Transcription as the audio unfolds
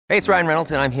Hey, it's Ryan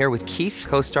Reynolds, and I'm here with Keith,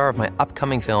 co-star of my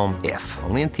upcoming film, If,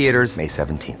 only in theaters May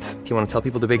 17th. Do you want to tell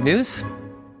people the big news?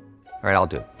 All right, I'll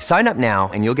do it. Sign up now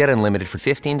and you'll get unlimited for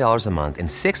 $15 a month and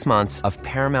 6 months of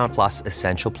Paramount Plus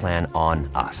Essential Plan on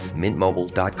us.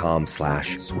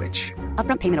 MintMobile.com/switch.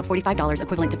 Upfront payment of $45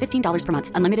 equivalent to $15 per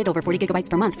month. Unlimited over 40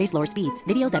 gigabytes per month. Face lower speeds.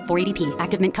 Videos at 480p.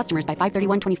 Active Mint customers by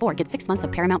 531.24 get 6 months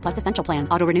of Paramount Plus Essential Plan.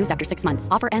 Auto renews after 6 months.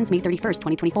 Offer ends May 31st,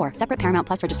 2024. Separate Paramount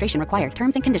Plus registration required.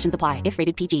 Terms and conditions apply if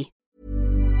rated PG.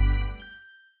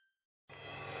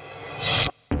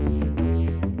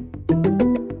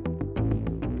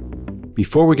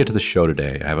 Before we get to the show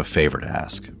today, I have a favor to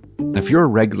ask. If you're a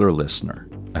regular listener,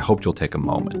 I hope you'll take a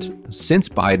moment. Since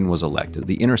Biden was elected,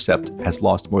 The Intercept has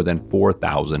lost more than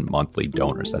 4,000 monthly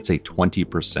donors. That's a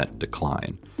 20%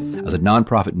 decline. As a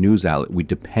nonprofit news outlet, we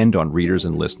depend on readers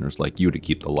and listeners like you to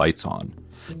keep the lights on.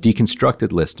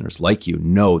 Deconstructed listeners like you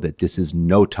know that this is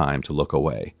no time to look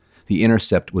away. The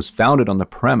Intercept was founded on the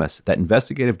premise that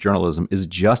investigative journalism is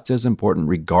just as important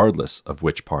regardless of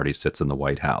which party sits in the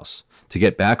White House. To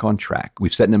get back on track,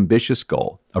 we've set an ambitious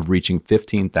goal of reaching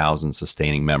 15,000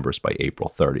 sustaining members by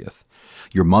April 30th.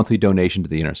 Your monthly donation to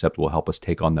The Intercept will help us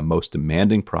take on the most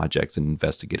demanding projects in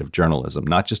investigative journalism,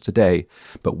 not just today,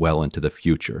 but well into the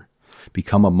future.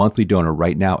 Become a monthly donor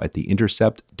right now at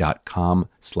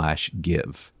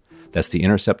theintercept.com/give. That's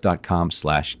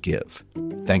theintercept.com/give.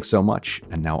 Thanks so much,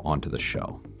 and now on to the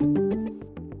show.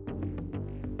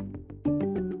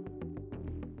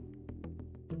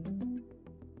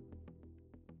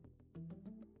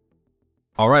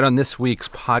 All right, on this week's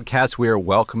podcast, we are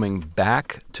welcoming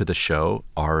back to the show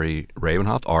Ari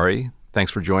Ravenhoft. Ari,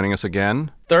 thanks for joining us again.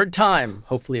 Third time,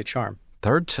 hopefully a charm.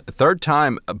 Third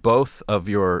time. Both of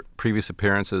your previous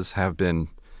appearances have been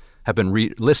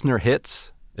listener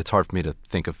hits. It's hard for me to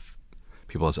think of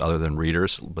people as other than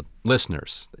readers, but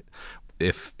listeners.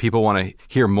 If people want to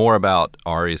hear more about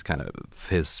Ari's kind of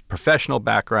his professional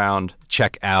background,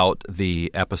 check out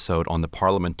the episode on The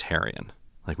Parliamentarian.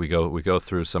 Like we go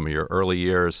through some of your early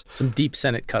years. Some deep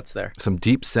Senate cuts there.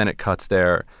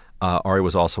 Ari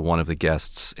was also one of the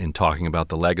guests in talking about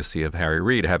the legacy of Harry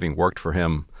Reid, having worked for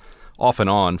him off and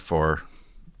on for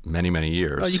many, many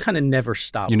years. Oh, you kind of never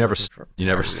stop. You never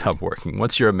stop working.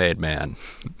 Once you're a made man,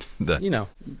 you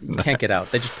can't get out.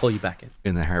 They just pull you back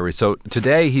in the Harry Reid. So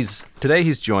today he's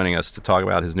joining us to talk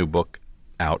about his new book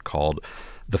out called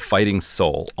The Fighting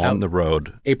Soul: On the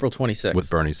Road. April 26th. With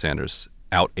Bernie Sanders.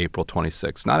 Out April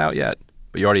 26th. Not out yet,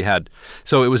 but you already had.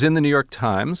 So it was in the New York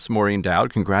Times. Maureen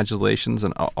Dowd, congratulations.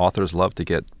 And authors love to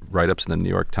get write-ups in the New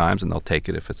York Times, and they'll take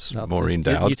it if it's Maureen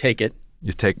Dowd. You take it.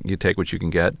 You take what you can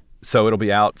get. So it'll be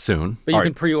out soon. But you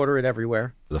can pre-order it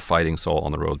everywhere. The Fighting Soul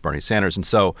on the Road with Bernie Sanders. And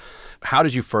so how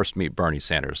did you first meet Bernie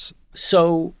Sanders?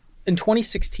 So in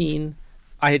 2016,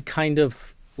 I had kind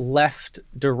of left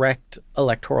direct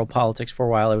electoral politics for a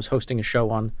while. I was hosting a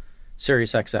show on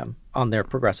SiriusXM on their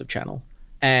progressive channel.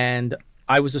 And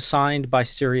I was assigned by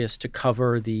Sirius to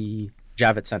cover the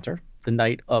Javits Center the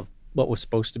night of what was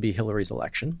supposed to be Hillary's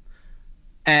election.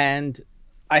 And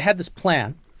I had this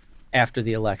plan after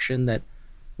the election that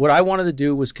what I wanted to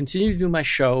do was continue to do my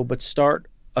show, but start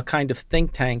a kind of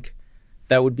think tank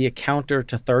that would be a counter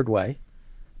to Third Way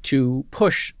to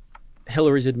push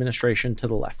Hillary's administration to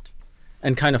the left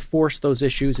and kind of force those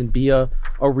issues and be a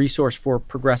resource for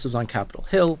progressives on Capitol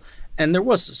Hill. And there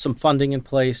was some funding in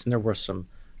place, and there were some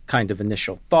kind of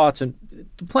initial thoughts, and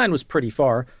the plan was pretty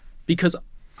far because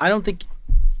I don't think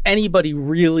anybody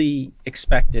really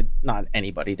expected, not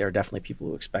anybody, there are definitely people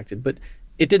who expected, but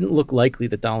it didn't look likely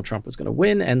that Donald Trump was going to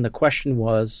win. And the question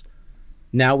was,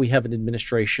 now we have an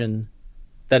administration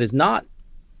that is not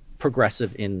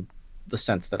progressive in the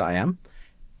sense that I am.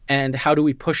 And how do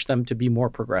we push them to be more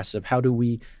progressive? How do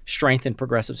we strengthen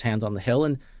progressives' hands on the Hill?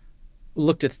 And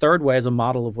looked at Third Way as a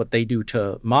model of what they do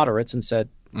to moderates and said,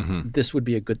 this would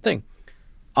be a good thing.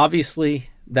 Obviously,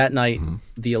 that night,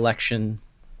 the election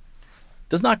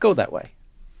does not go that way.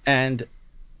 And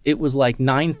it was like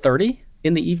 9:30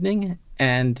 in the evening,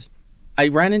 and I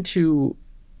ran into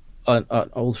an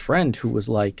old friend who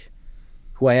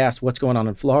I asked, what's going on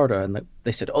in Florida? And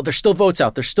they said, there's still votes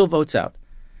out.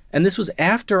 And this was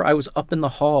after I was up in the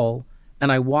hall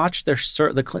and I watched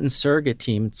the Clinton surrogate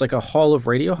team. It's like a hall of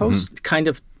radio hosts, kind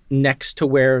of next to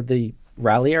where the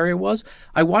rally area was.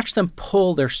 I watched them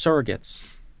pull their surrogates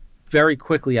very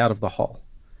quickly out of the hall.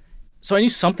 So I knew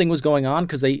something was going on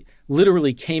because they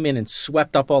literally came in and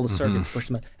swept up all the surrogates, pushed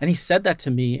them out. And he said that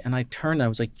to me, and I turned and I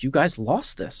was like, you guys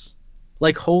lost this.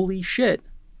 Like, holy shit,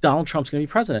 Donald Trump's going to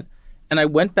be president. And I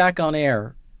went back on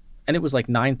air, and it was like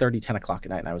 9:30, 10 o'clock at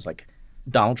night, and I was like,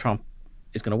 Donald Trump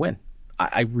is going to win.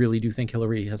 I really do think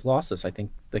Hillary has lost this. I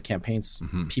think the campaign's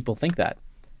people think that.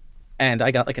 And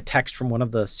I got like a text from one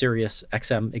of the Sirius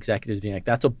XM executives being like,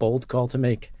 that's a bold call to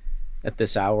make at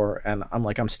this hour. And I'm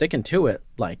like, I'm sticking to it.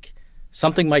 Like,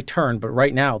 something might turn, but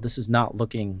right now this is not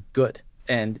looking good.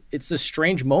 And it's this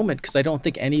strange moment because I don't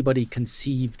think anybody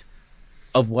conceived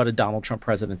of what a Donald Trump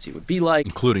presidency would be like.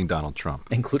 Including Donald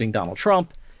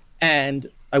Trump. And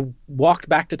I walked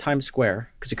back to Times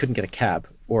Square because I couldn't get a cab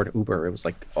or an Uber. It was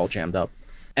like all jammed up.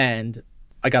 And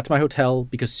I got to my hotel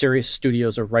because Sirius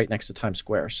Studios are right next to Times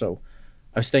Square. So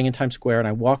I was staying in Times Square and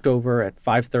I walked over at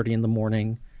 5:30 in the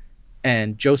morning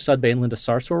and Joe Sudbay and Linda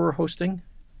Sarsour were hosting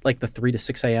like the 3 to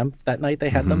 6 a.m. that night they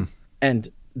had them. And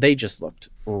they just looked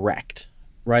wrecked,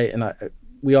 right? And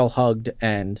we all hugged,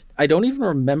 and I don't even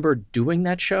remember doing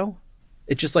that show.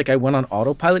 It's just like I went on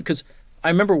autopilot because I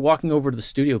remember walking over to the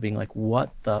studio being like,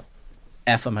 what the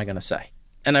F am I going to say?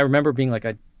 And I remember being like,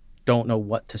 I don't know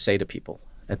what to say to people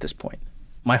at this point.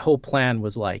 My whole plan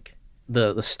was like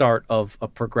the start of a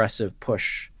progressive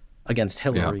push against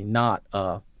Hillary, not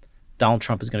Donald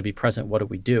Trump is going to be president. What do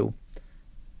we do?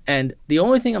 And the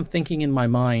only thing I'm thinking in my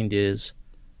mind is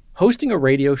hosting a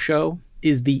radio show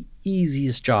is the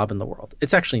easiest job in the world.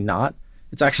 It's actually not.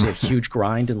 It's actually a huge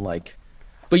grind and like,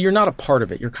 but you're not a part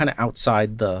of it. You're kind of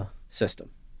outside the system.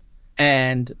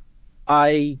 And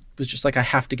I was just like, I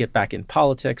have to get back in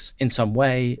politics in some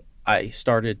way. I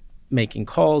started making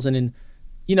calls and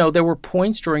there were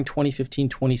points during 2015,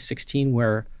 2016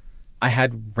 where I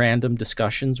had random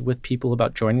discussions with people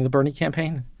about joining the Bernie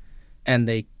campaign and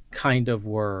they kind of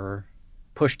were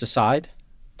pushed aside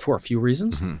for a few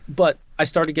reasons. But I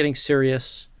started getting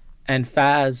serious and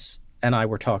Faz and I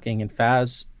were talking and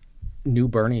Faz knew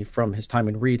Bernie from his time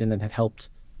in Reed and then had helped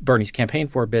Bernie's campaign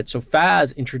for a bit. So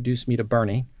Faz introduced me to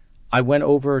Bernie. I went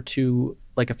over to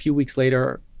like a few weeks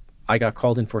later, I got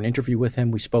called in for an interview with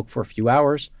him. We spoke for a few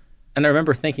hours. And I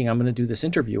remember thinking I'm going to do this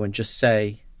interview and just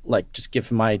say, like, just give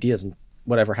him my ideas and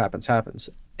whatever happens, happens.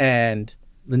 And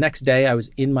the next day I was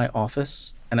in my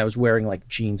office and I was wearing like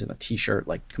jeans and a t-shirt,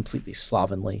 like completely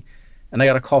slovenly. And I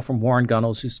got a call from Warren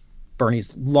Gunnels, who's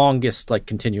Bernie's longest, like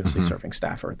continuously serving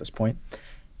staffer at this point.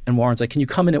 And Warren's like, can you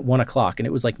come in at 1:00? And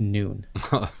it was like noon.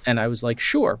 And I was like,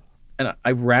 sure. And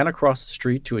I ran across the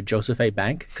street to a Joseph A.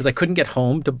 Bank because I couldn't get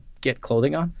home to get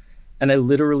clothing on. And I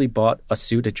literally bought a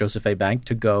suit at Joseph A. Bank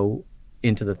to go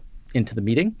into the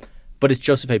meeting. But it's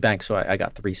Joseph A. Bank, so I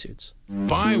got 3 suits.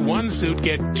 Buy 1 suit,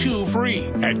 get 2 free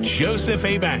at Joseph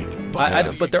A. Bank.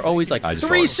 But they're always like,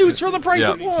 3 suits for the price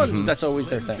of 1. That's always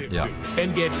their thing.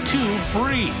 And get 2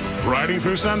 free Friday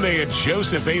through Sunday at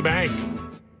Joseph A. Bank.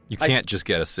 You can't just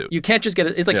get a suit. You can't just get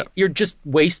it. It's like you're just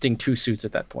wasting 2 suits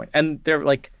at that point. And they're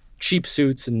like cheap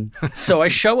suits. And so I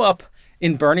show up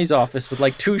in Bernie's office with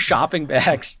like 2 shopping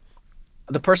bags.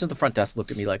 The person at the front desk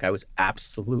looked at me like I was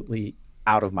absolutely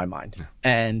out of my mind.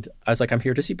 And I was like, I'm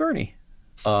here to see Bernie.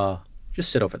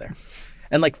 Just sit over there.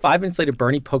 And like 5 minutes later,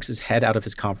 Bernie pokes his head out of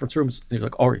his conference room and he's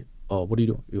like, Ari, what are you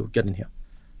doing? You get in here.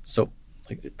 So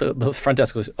like the front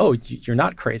desk goes, oh, you're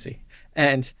not crazy.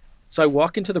 And so I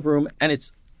walk into the room and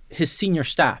it's his senior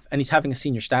staff and he's having a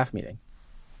senior staff meeting.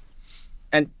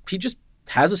 And he just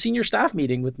has a senior staff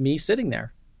meeting with me sitting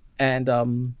there. And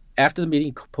after the meeting,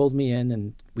 he pulled me in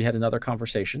and we had another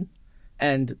conversation.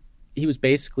 And he was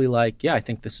basically like, yeah, I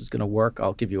think this is going to work.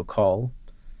 I'll give you a call.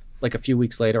 Like a few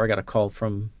weeks later, I got a call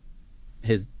from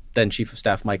his then chief of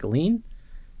staff, Michael Lean.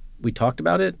 We talked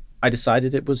about it. I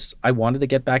decided I wanted to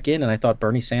get back in. And I thought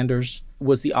Bernie Sanders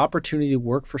was the opportunity to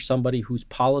work for somebody whose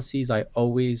policies I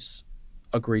always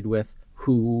agreed with,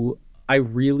 who I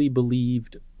really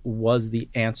believed was the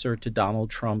answer to Donald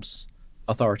Trump's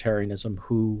authoritarianism,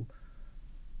 who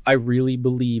I really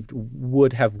believed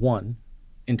would have won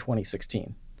in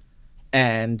 2016.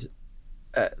 And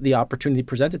the opportunity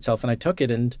presented itself, and I took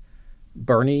it. And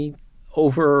Bernie,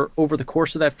 over the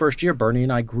course of that first year, Bernie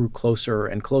and I grew closer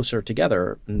and closer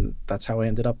together, and that's how I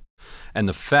ended up. And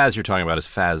the Faz you're talking about is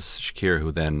Faz Shakir,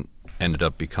 who then ended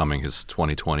up becoming his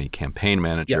 2020 campaign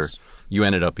manager. Yes. You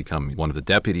ended up becoming one of the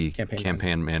deputy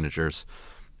campaign managers.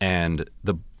 And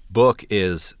the book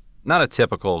is not a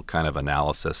typical kind of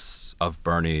analysis of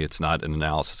Bernie. It's not an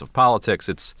analysis of politics.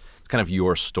 It's kind of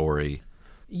your story.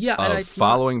 Yeah, of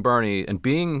following Bernie and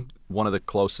being one of the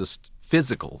closest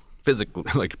physically,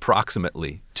 like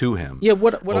proximately to him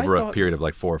over a period of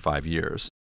like 4 or 5 years.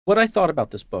 What I thought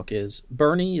about this book is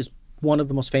Bernie is one of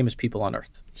the most famous people on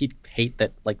earth. He'd hate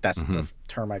that, like that's the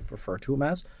term I'd refer to him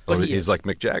as. But he's like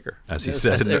Mick Jagger, as he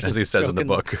says in the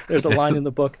book. There's a line in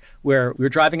the book where we were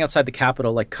driving outside the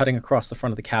Capitol, like cutting across the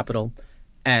front of the Capitol,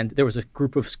 and there was a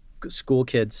group of school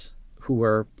kids who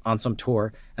were on some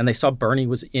tour, and they saw Bernie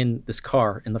was in this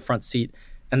car in the front seat,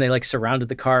 and they like surrounded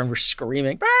the car and were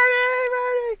screaming, Bernie,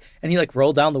 Bernie. And he like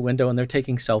rolled down the window, and they're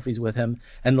taking selfies with him,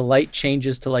 and the light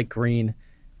changes to like green,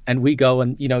 and we go,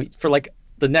 and for like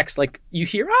the next, like you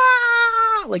hear,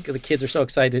 ah, like the kids are so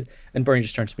excited, and Bernie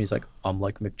just turns to me, he's like, I'm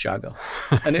like Mick Jagger.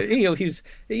 And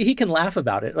he can laugh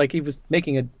about it. Like he was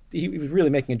really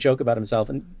making a joke about himself.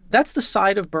 And that's the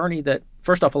side of Bernie that,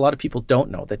 first off, a lot of people don't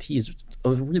know, that he's a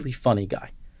really funny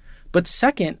guy. But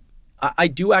second, I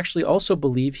do actually also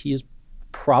believe he is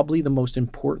probably the most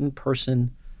important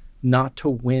person not to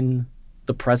win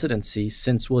the presidency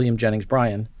since William Jennings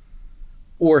Bryan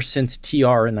or since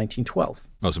TR in 1912.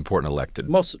 Most important elected.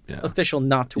 Most official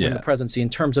not to win the presidency in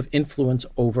terms of influence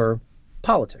over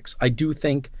politics. I do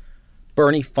think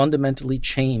Bernie fundamentally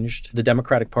changed the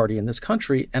Democratic Party in this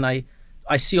country. And I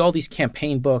see all these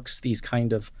campaign books, these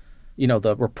kind of,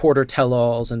 the reporter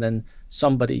tell-alls, and then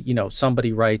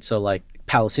somebody writes a like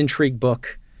palace intrigue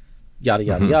book, yada,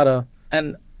 yada, yada.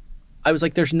 And I was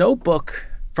like, there's no book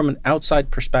from an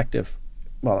outside perspective,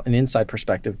 well, an inside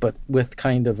perspective, but with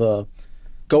kind of a,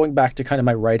 going back to kind of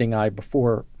my writing eye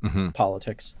before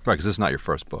politics. Right, because this is not your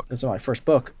first book. This is my first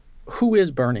book. Who is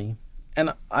Bernie?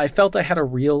 And I felt I had a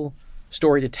real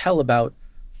story to tell about,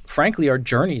 frankly, our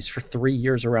journeys for 3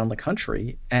 years around the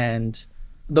country. And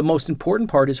the most important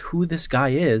part is who this guy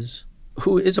is,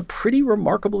 who is a pretty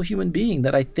remarkable human being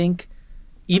that I think,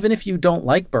 even if you don't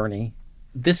like Bernie,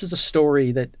 this is a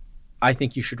story that I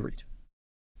think you should read.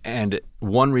 And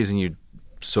one reason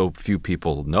so few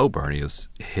people know Bernie is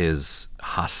his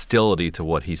hostility to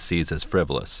what he sees as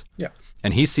frivolous. Yeah.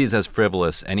 And he sees as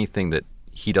frivolous anything that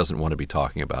he doesn't want to be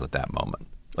talking about at that moment.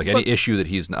 Like any issue that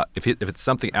he's not, if it's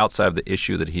something outside of the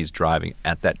issue that he's driving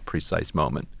at that precise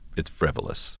moment, it's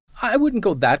frivolous. I wouldn't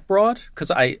go that broad,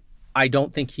 because I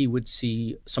don't think he would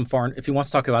see some foreign, if he wants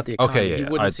to talk about the economy, he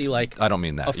wouldn't see like I don't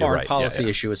mean that. a foreign policy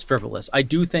issue as frivolous. I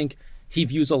do think he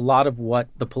views a lot of what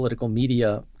the political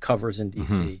media covers in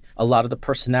D.C., a lot of the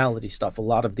personality stuff, a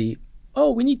lot of the,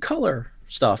 we need color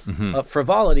stuff,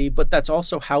 frivolity, but that's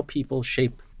also how people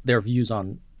shape their views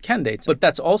on candidates. But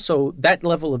that's also, that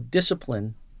level of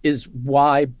discipline is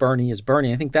why Bernie is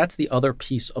Bernie. I think that's the other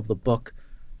piece of the book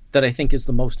that I think is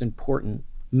the most important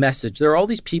message. There are all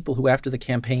these people who, after the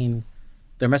campaign,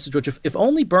 their message, which if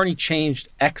only Bernie changed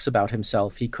X about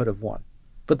himself, he could have won.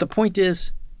 But the point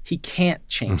is, he can't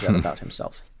change that about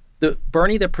himself. The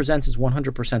Bernie that presents is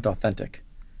 100% authentic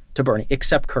to Bernie,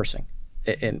 except cursing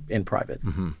in private.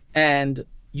 And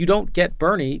you don't get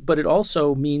Bernie, but it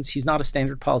also means he's not a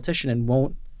standard politician and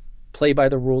won't play by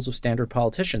the rules of standard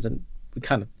politicians. And we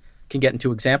kind of can get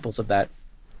into examples of that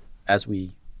as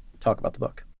we talk about the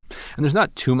book. And there's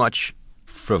not too much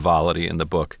frivolity in the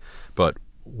book, but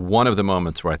one of the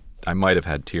moments where I might have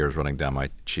had tears running down my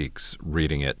cheeks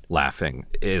reading it, laughing,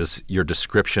 is your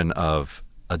description of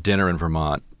a dinner in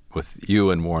Vermont with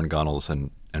you and Warren Gunnels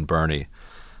and Bernie,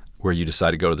 where you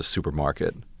decide to go to the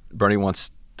supermarket. Bernie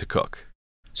wants to cook.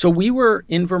 So we were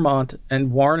in Vermont,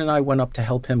 and Warren and I went up to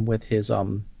help him with his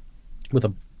with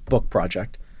a book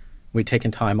project. We'd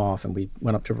taken time off, and we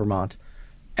went up to Vermont.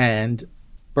 And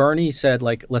Bernie said,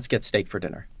 like, let's get steak for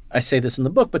dinner. I say this in the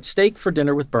book, but steak for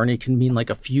dinner with Bernie can mean like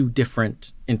a few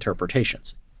different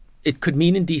interpretations. It could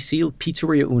mean in D.C.,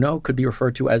 Pizzeria Uno could be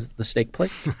referred to as the steak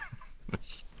plate,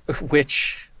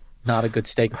 which, not a good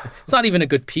steak. It's not even a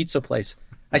good pizza place.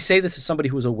 I say this as somebody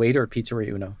who was a waiter at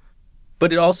Pizzeria Uno.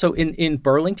 But it also, in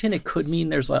Burlington, it could mean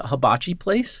there's a hibachi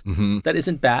place that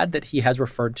isn't bad that he has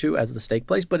referred to as the steak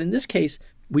place. But in this case,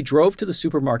 we drove to the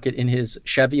supermarket in his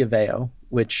Chevy Aveo,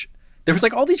 which there was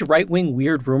like all these right-wing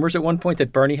weird rumors at one point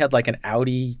that Bernie had like an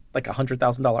Audi, like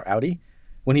 $100,000 Audi,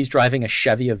 when he's driving a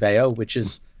Chevy Aveo, which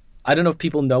is, I don't know if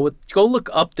people know it. Go look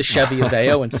up the Chevy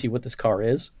Aveo and see what this car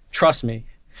is. Trust me.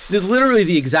 It is literally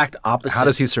the exact opposite. How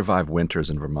does he survive winters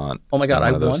in Vermont? Oh my God.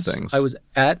 I things? was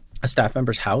at a staff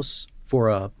member's house for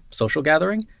a social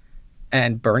gathering,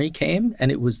 and Bernie came,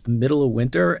 and it was the middle of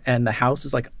winter, and the house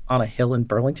is like on a hill in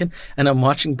Burlington, and I'm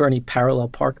watching Bernie parallel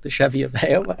park the Chevy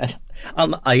Aveo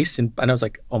on the ice, and I was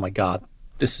like, oh my God,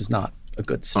 this is not a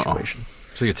good situation.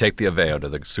 So you take the Aveo to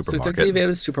the supermarket. So I took the Aveo to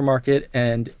the supermarket,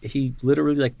 and he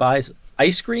literally like buys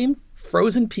ice cream,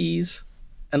 frozen peas,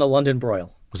 and a London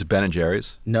broil. Was it Ben &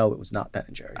 Jerry's? No, it was not Ben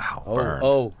 & Jerry's. Ow, burn.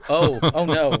 Oh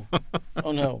no.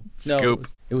 Oh no. Scoop.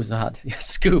 It was not. Yeah,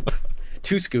 scoop.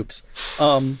 2 scoops.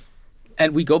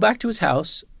 And we go back to his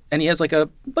house, and he has like a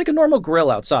normal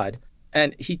grill outside,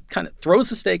 and he kind of throws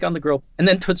the steak on the grill and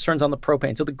then turns on the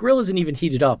propane. So the grill isn't even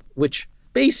heated up, which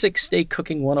basic steak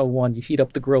cooking 101, you heat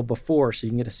up the grill before so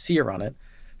you can get a sear on it.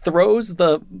 Throws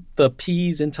the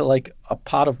peas into like a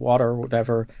pot of water or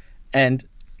whatever, and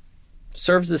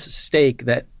serves this steak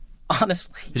that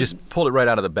honestly, He just pulled it right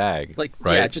out of the bag. like,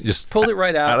 right? yeah, just pulled it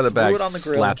right out of the bag, threw it on the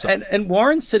grill. slaps it. And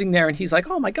Warren's sitting there and he's like,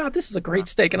 oh my God, this is a great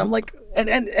steak. And I'm like,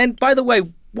 and by the way,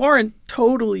 Warren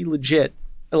totally legit,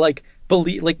 like,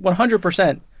 believe, like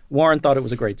 100% Warren thought it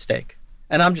was a great steak.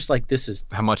 And I'm just like, this is,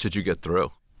 How much did you get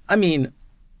through? I mean,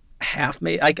 half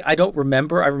made. I don't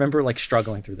remember. I remember like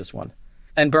struggling through this one.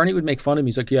 And Bernie would make fun of me.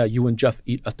 He's like, yeah, you and Jeff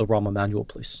eat at the Rahm Emanuel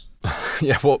place.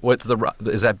 Yeah, what's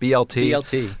is that BLT?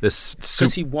 BLT. This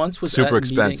Because he once was super at a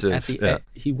meeting expensive. At the, yeah.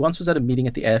 He once was at a meeting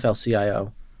at the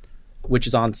AFL-CIO, which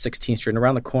is on 16th Street. And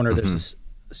around the corner, there's this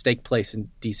steak place in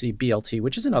D.C., BLT,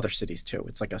 which is in other cities too.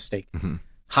 It's like a steak,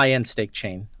 high-end steak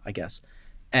chain, I guess.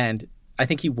 And I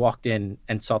think he walked in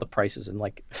and saw the prices and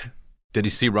like... Did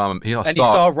he see Rahm? He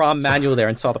saw Rahm Emanuel there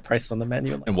and saw the prices on the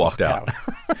menu and, like, walked out.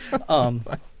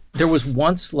 There was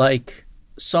once like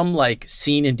some like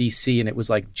scene in DC and it was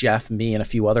like Jeff, me, and a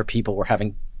few other people were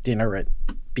having dinner at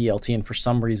BLT, and for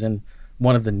some reason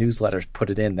one of the newsletters put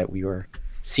it in that we were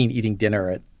seen eating dinner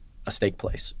at a steak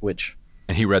place, which...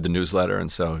 And he read the newsletter, and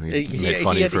so he made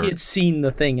fun of you for... He had seen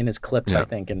the thing in his clips, Yeah. I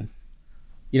think, and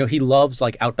you know, he loves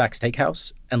like Outback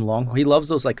Steakhouse and Longhorn. He loves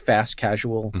those like fast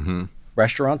casual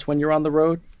restaurants when you're on the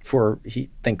road. He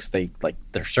thinks they like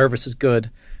their service is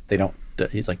good.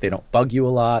 He's like, they don't bug you a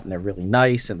lot, and they're really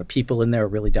nice, and the people in there are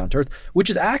really down to earth, which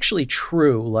is actually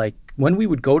true. Like when we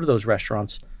would go to those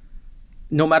restaurants,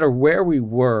 no matter where we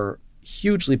were,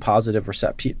 hugely positive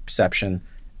reception.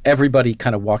 Everybody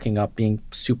kind of walking up, being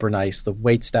super nice. The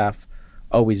wait staff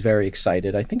always very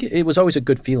excited. I think it was always a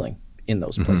good feeling in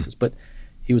those places. But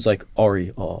he was like,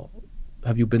 Ari,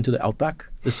 have you been to the Outback?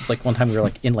 This is like one time we were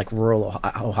like in like rural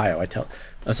Ohio. I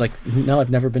was like, no,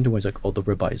 I've never been to one. He's like, oh, the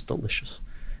ribeye is delicious.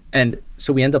 And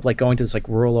so we end up like going to this like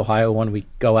rural Ohio one. We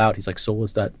go out. He's like, so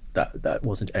was that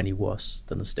wasn't any worse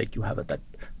than the steak you have at that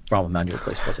Rahm Emanuel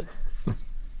place, was it?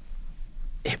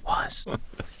 It was. A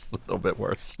little bit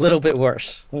worse. Little bit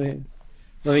worse. Let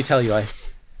me tell you, I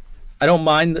don't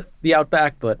mind the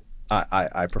Outback, but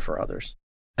I prefer others.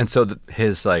 And so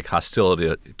his like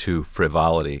hostility to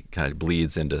frivolity kind of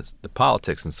bleeds into the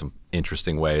politics in some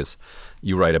interesting ways.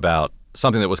 You write about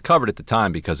something that was covered at the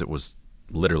time because it was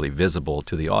literally visible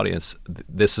to the audience.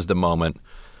 This is the moment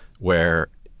where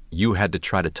you had to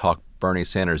try to talk Bernie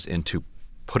Sanders into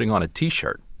putting on a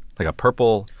T-shirt, like a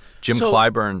purple Jim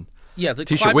Clyburn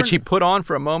T-shirt, which he put on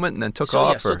for a moment and then took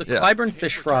off. So the Clyburn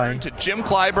fish fry to Jim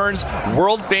Clyburn's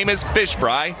world-famous fish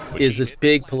fry is this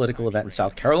big political event in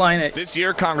South Carolina. This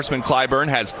year, Congressman Clyburn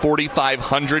has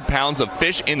 4,500 pounds of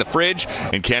fish in the fridge,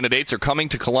 and candidates are coming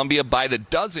to Columbia by the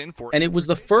dozen for... And it was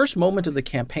the first moment of the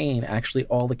campaign, actually,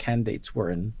 all the candidates were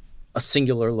in a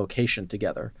singular location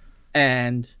together.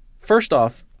 And first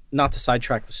off, not to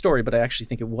sidetrack the story, but I actually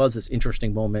think it was this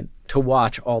interesting moment to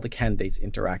watch all the candidates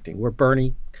interacting, where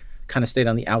Bernie kind of stayed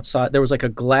on the outside. There was like a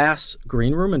glass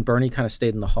green room, and Bernie kind of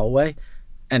stayed in the hallway,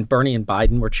 and Bernie and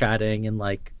Biden were chatting, and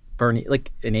like Bernie, like,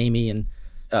 and Amy and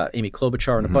Amy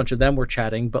Klobuchar and a bunch of them were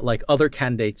chatting, but like other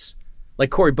candidates, like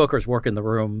Cory Booker's working the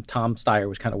room, Tom Steyer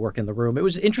was kind of working the room. It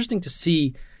was interesting to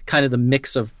see kind of the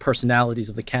mix of personalities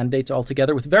of the candidates all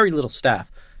together with very little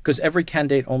staff, because every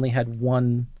candidate only had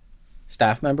one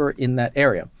staff member in that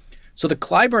area. So the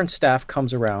Clyburn staff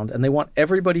comes around and they want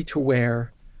everybody to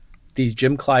wear these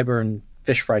Jim Clyburn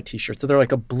fish fry T-shirts. So they're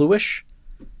like a bluish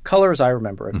color as I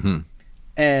remember it.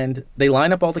 And they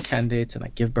line up all the candidates, and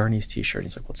I give Bernie his T-shirt.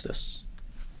 He's like, what's this?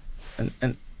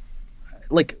 And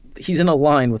like, he's in a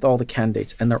line with all the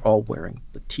candidates, and they're all wearing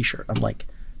the T-shirt. I'm like,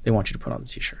 they want you to put on the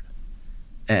T-shirt.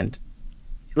 And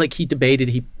like, he debated,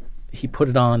 he put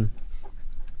it on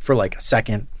for like a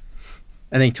second,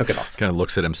 and then he took it off. Kind of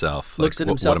looks at himself. Looks like, at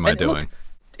himself. What am I And doing? look,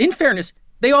 in fairness,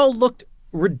 they all looked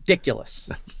ridiculous,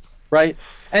 right?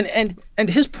 And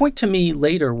his point to me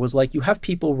later was like, you have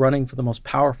people running for the most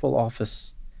powerful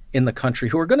office in the country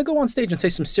who are going to go on stage and say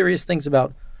some serious things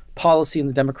about policy in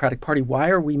the Democratic Party.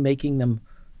 Why would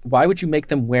you make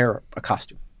them wear a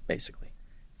costume, basically?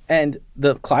 And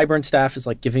the Clyburn staff is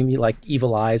like giving me like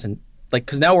evil eyes, and like,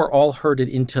 because now we're all herded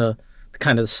into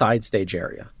kind of the side stage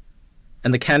area,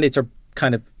 and the candidates are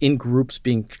kind of in groups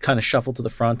being kind of shuffled to the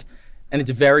front. And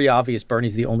it's very obvious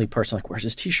Bernie's the only person like, where's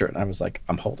his T-shirt? And I was like,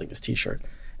 I'm holding his T-shirt.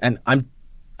 And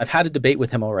I've had a debate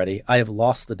with him already. I have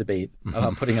lost the debate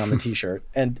about putting on the T-shirt.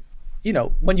 And, you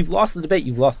know, when you've lost the debate,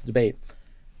 you've lost the debate.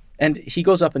 And he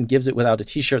goes up and gives it without a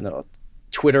T-shirt, and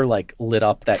Twitter like lit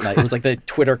up that night. It was like the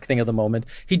Twitter thing of the moment.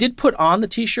 He did put on the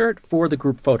T-shirt for the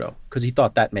group photo because he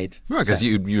thought that made sense. Because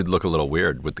you'd look a little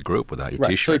weird with the group without your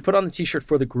T-shirt. So he put on the T-shirt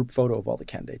for the group photo of all the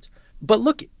candidates. But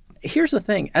look, here's the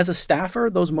thing. As a staffer,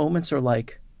 those moments are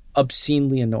like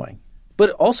obscenely annoying. But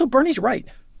also Bernie's right.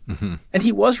 And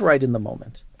he was right in the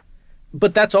moment.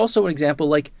 But that's also an example,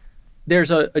 like, there's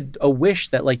a wish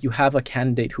that, like, you have a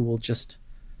candidate who will just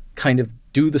kind of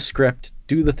do the script,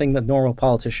 do the thing that a normal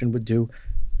politician would do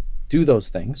those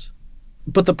things.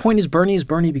 But the point is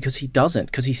Bernie because he doesn't,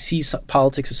 because he sees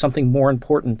politics as something more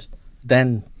important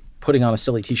than putting on a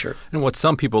silly T-shirt. And what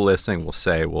some people listening will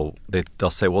say, they'll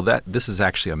say, this is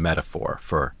actually a metaphor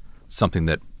for something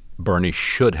that Bernie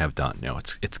should have done. You know,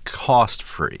 it's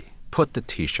cost-free. Put the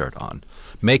T-shirt on.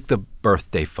 Make the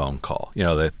birthday phone call. You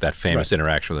know, that famous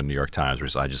interaction with the New York Times where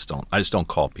he says, I just don't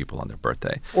call people on their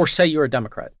birthday. Or say you're a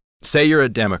Democrat. Say you're a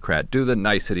Democrat. Do the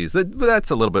niceties. That's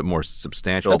a little bit more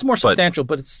substantial. That's more substantial,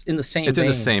 but it's in the same vein. It's in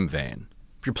the same vein.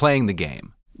 You're playing the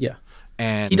game. Yeah.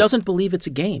 And he doesn't believe it's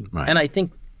a game. Right. And I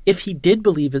think if he did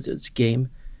believe it's a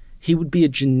game, he would be a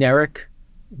generic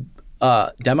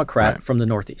Democrat from the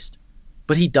Northeast.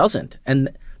 But he doesn't.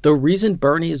 And the reason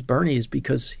Bernie is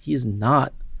because he is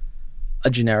not a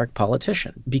generic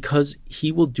politician, because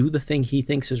he will do the thing he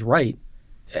thinks is right.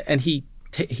 And he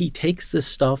takes this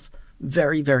stuff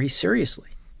very, very seriously.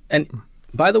 And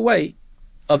by the way,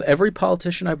 of every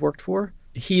politician I've worked for,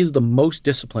 he is the most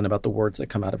disciplined about the words that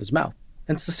come out of his mouth.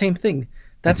 And it's the same thing.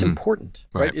 That's important,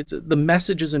 right? The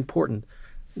message is important.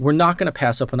 We're not going to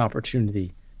pass up an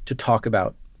opportunity to talk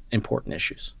about important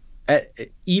issues,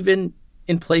 even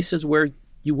in places where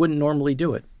you wouldn't normally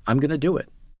do it. I'm going to do it.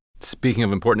 Speaking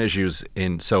of important issues,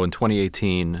 in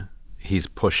 2018, he's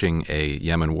pushing a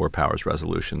Yemen War Powers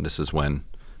resolution. This is when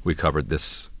we covered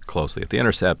this closely at The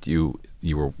Intercept. You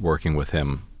were working with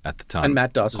him at the time. And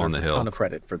Matt Duss on the deserves Hill. a ton of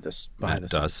credit for this behind the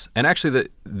scenes. Matt Duss. And actually,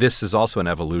 this is also an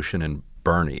evolution in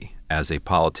Bernie as a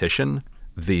politician.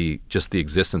 Just the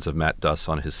existence of Matt Duss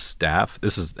on his staff.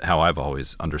 This is how I've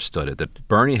always understood it, that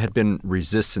Bernie had been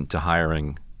resistant to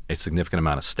hiring a significant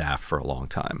amount of staff for a long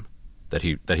time. That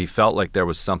he felt like there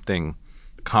was something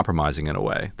compromising in a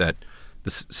way, that the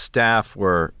staff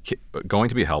were going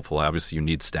to be helpful. Obviously, you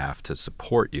need staff to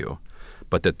support you,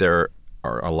 but that there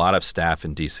are a lot of staff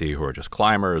in D.C. who are just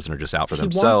climbers and are just out for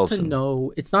themselves. He wants to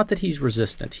know, it's not that he's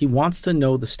resistant. He wants to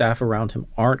know the staff around him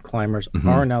aren't climbers,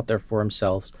 aren't out there for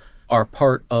themselves, are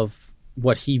part of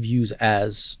what he views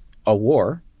as a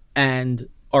war, and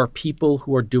are people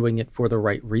who are doing it for the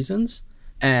right reasons.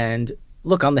 And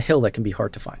look, on the Hill, that can be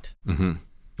hard to find. And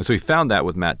so he found that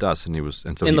with Matt Duss, and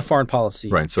the foreign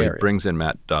policy area. He brings in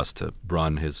Matt Duss to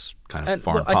run his kind of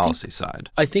foreign policy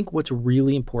side. I think what's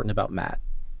really important about Matt,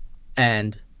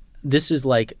 and this is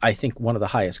I think one of the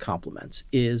highest compliments,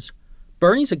 is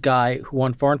Bernie's a guy who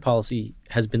on foreign policy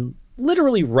has been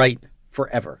literally right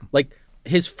forever. Like,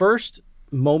 his first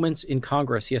moments in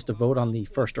Congress, he has to vote on the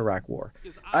first Iraq War.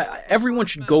 Everyone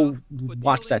should go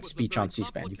watch that speech on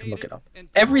C-SPAN. You can look it up.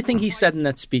 Everything he said in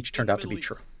that speech turned out to be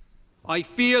true. I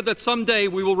fear that someday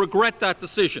we will regret that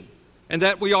decision, and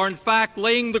that we are in fact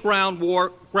laying the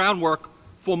groundwork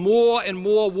for more and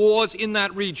more wars in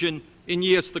that region in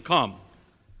years to come.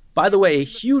 By the way, a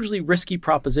hugely risky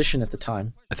proposition at the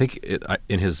time. I think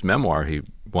in his memoir,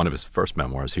 one of his first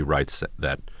memoirs, he writes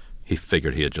that he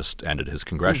figured he had just ended his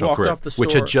congressional career,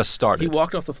 which had just started. He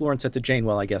walked off the floor and said to Jane,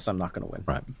 well, I guess I'm not going to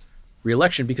win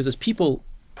re-election, because as people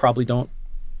probably don't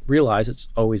realize, it's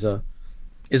always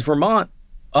is Vermont,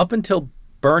 up until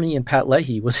Bernie and Pat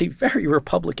Leahy, was a very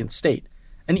Republican state.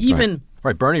 And even...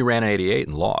 Right. Bernie ran in 88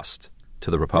 and lost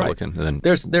to the Republican. And then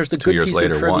there's the good piece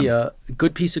of trivia.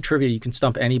 Good piece of trivia you can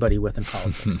stump anybody with in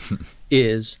politics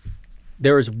is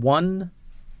there is one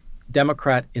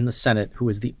Democrat in the Senate who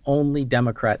is the only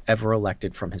Democrat ever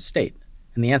elected from his state.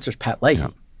 And the answer is Pat Leahy.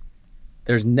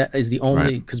 Yeah. Is the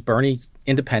only, because Bernie's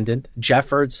independent,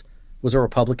 Jeffords was a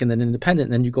Republican then independent,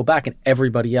 and then you go back and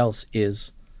everybody else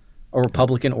is a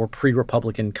Republican or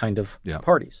pre-Republican kind of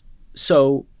parties.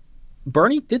 So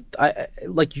Bernie did,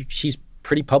 he's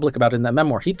pretty public about it in that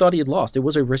memoir. He thought he had lost. It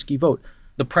was a risky vote.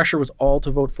 The pressure was all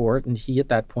to vote for it, and he, at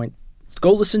that point,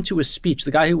 go listen to his speech.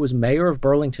 The guy who was mayor of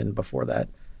Burlington before that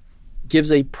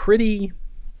gives a pretty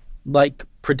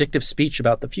predictive speech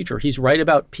about the future. He's right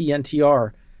about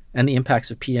PNTR and the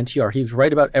impacts of PNTR. He was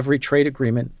right about every trade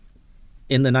agreement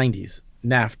in the 90s,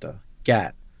 NAFTA,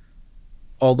 GATT,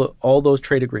 all those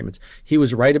trade agreements. He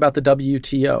was right about the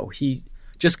WTO. He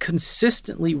just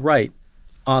consistently right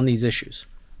on these issues.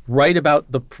 Right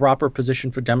about the proper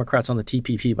position for Democrats on the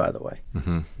TPP, by the way.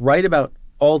 Right about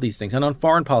all these things. And on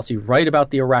foreign policy, right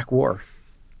about the Iraq War,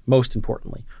 most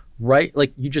importantly. Right?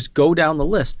 You just go down the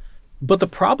list. But the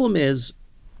problem is,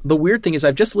 the weird thing is,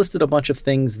 I've just listed a bunch of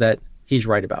things that he's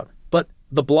right about. But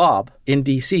the blob in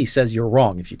D.C. says you're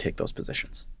wrong if you take those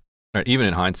positions. Right, even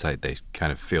in hindsight, they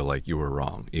kind of feel like you were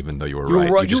wrong, even though you were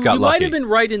right. You just got lucky. You might have been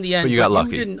right in the end, but you got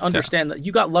lucky. You didn't understand that.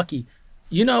 You got lucky.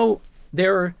 You know,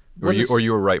 or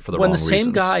you were right for the wrong reasons. When the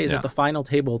same guy is at the final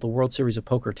table of the World Series of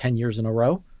Poker 10 years in a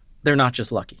row, they're not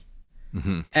just lucky.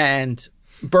 Mm-hmm. And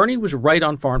Bernie was right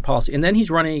on foreign policy. And then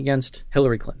he's running against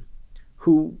Hillary Clinton,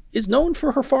 who is known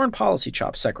for her foreign policy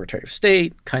chops, Secretary of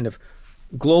State, kind of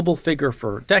global figure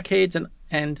for decades.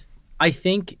 And I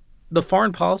think the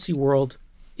foreign policy world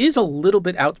is a little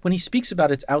bit out, when he speaks about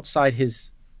it, it's outside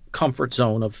his comfort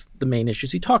zone of the main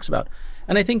issues he talks about.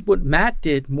 And I think what Matt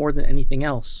did more than anything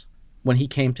else when he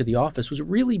came to the office was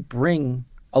really bring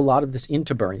a lot of this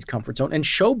into Bernie's comfort zone and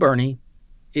show Bernie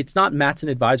it's not Matt's an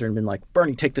advisor and been like,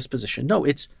 Bernie, take this position. No,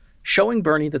 it's showing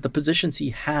Bernie that the positions he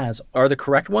has are the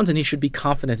correct ones and he should be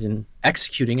confident in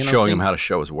executing. And showing him how to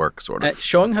show his work, sort of.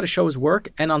 Showing how to show his work,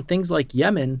 and on things like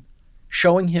Yemen,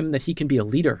 showing him that he can be a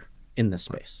leader in this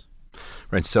space.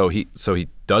 Right. So he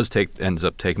ends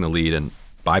up taking the lead in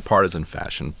bipartisan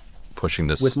fashion, pushing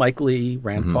this with Mike Lee,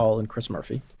 Rand Paul, and Chris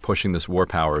Murphy, pushing this war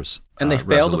powers and they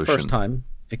failed the first time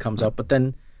it comes up, but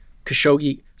then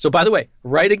Khashoggi. So by the way,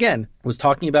 Wright again was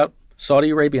talking about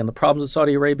Saudi Arabia and the problems of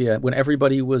Saudi Arabia when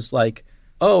everybody was like,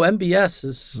 "Oh, MBS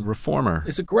is a reformer.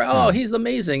 He's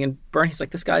amazing," and Bernie's like,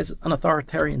 "This guy's an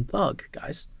authoritarian thug,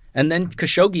 guys." And then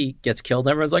Khashoggi gets killed.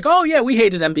 And everyone's like, "Oh yeah, we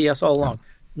hated MBS all along."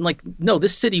 And like, no,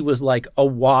 this city was like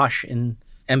awash in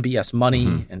MBS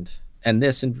money and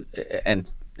this and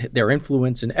their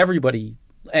influence and everybody.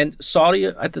 And Saudi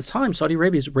at the time, Saudi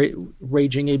Arabia is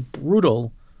raging a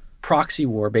brutal proxy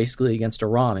war basically against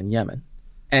Iran and Yemen,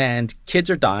 and kids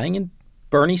are dying. And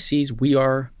Bernie sees we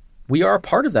are a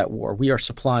part of that war. We are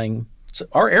supplying.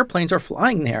 Our airplanes are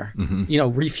flying there,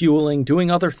 refueling, doing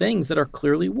other things that are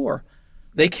clearly war.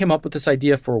 They came up with this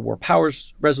idea for a war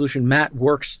powers resolution. Matt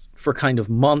works for kind of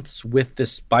months with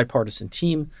this bipartisan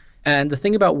team. And the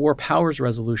thing about war powers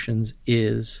resolutions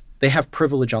is they have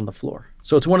privilege on the floor.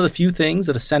 So it's one of the few things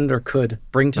that a senator could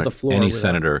bring to the floor. Any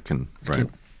senator can.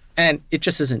 And it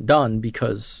just isn't done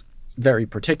because very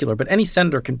particular, but any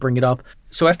senator can bring it up.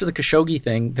 So after the Khashoggi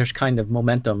thing, there's kind of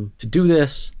momentum to do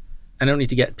this. I don't need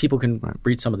to people can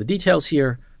read some of the details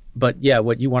here. But yeah,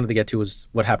 what you wanted to get to was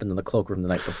what happened in the cloakroom the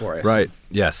night before. Right.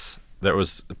 Yes. There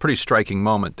was a pretty striking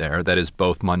moment there that is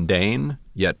both mundane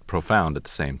yet profound at the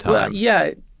same time. Well,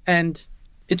 yeah. And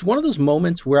it's one of those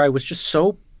moments where I was just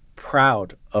so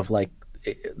proud of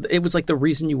it was like the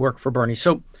reason you work for Bernie.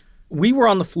 So we were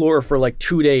on the floor for like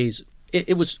 2 days.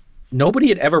 It was nobody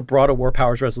had ever brought a war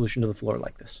powers resolution to the floor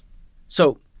like this.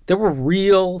 So there were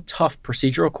real tough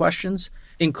procedural questions,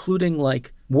 including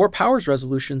like war powers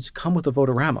resolutions come with a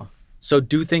vote-a-rama. So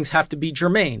do things have to be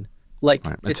germane? Like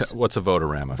what's a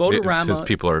vote-a-rama? Vote-a-rama Since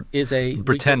people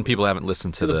pretend people haven't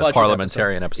listened to the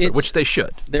parliamentarian episode, which they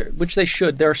should.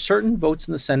 There are certain votes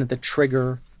in the Senate that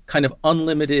trigger kind of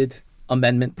unlimited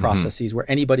amendment processes where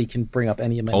anybody can bring up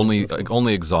any amendment.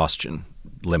 Only exhaustion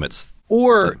limits.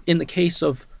 Or in the case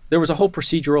of, there was a whole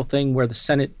procedural thing where the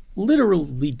Senate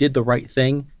literally did the right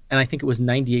thing, and I think it was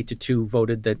 98-2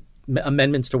 voted that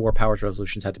amendments to war powers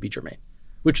resolutions had to be germane,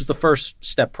 which was the first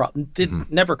step problem.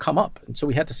 Never come up. And so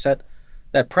we had to set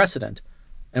that precedent.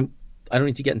 And I don't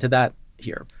need to get into that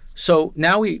here. So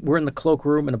now we're in the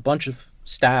cloakroom, and a bunch of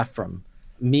staff from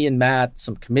me and Matt,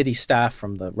 some committee staff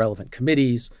from the relevant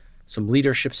committees, some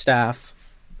leadership staff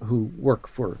who work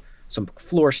for some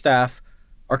floor staff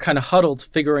are kind of huddled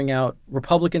figuring out.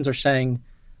 Republicans are saying,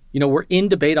 we're in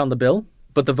debate on the bill,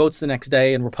 but the vote's the next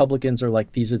day, and Republicans are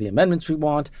like, these are the amendments we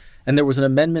want. And there was an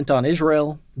amendment on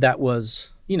Israel that was,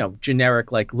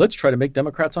 generic, like, let's try to make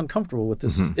Democrats uncomfortable with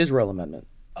this Israel amendment.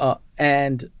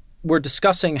 And we're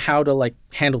discussing how to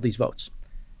handle these votes.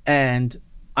 And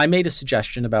I made a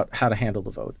suggestion about how to handle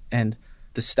the vote. And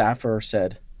the staffer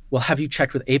said, well, have you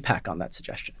checked with AIPAC on that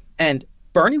suggestion? And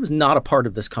Bernie was not a part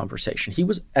of this conversation. He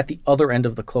was at the other end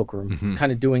of the cloakroom,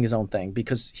 kind of doing his own thing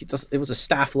because it was a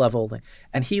staff level thing.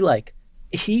 And he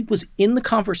was in the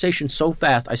conversation so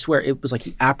fast, I swear it was like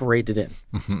he apparated in,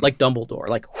 like Dumbledore,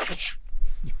 like whoosh,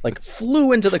 like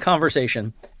flew into the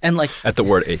conversation and at the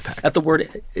word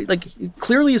AIPAC.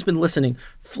 Clearly has been listening,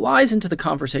 flies into the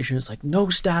conversation. It's like, no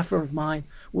staffer of mine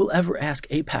will ever ask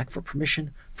AIPAC for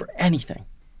permission for anything.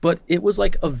 But it was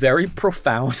like a very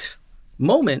profound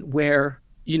moment where,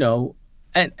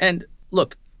 and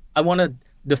look, I want to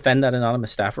defend that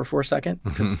anonymous staffer for a second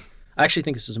because I actually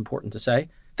think this is important to say.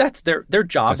 That's their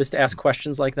job is to ask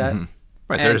questions like that.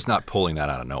 Right. They're just not pulling that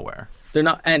out of nowhere. They're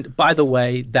not. And by the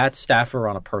way, that staffer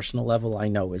on a personal level, I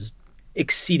know is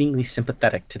exceedingly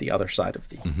sympathetic to the other side of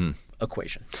the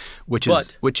equation.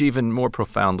 Which even more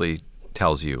profoundly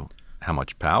tells you how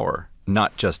much power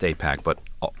not just AIPAC, but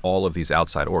all of these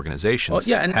outside organizations. Well,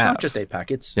 yeah, and it's not just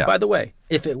AIPAC. It's, by the way,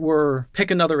 if it were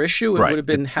pick another issue, it would have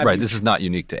been this is not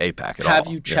unique to AIPAC at all. Have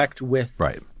you checked with...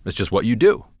 Right. It's just what you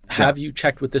do. Have you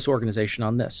checked with this organization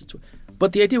on this?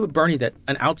 But the idea with Bernie that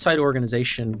an outside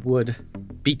organization would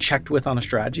be checked with on a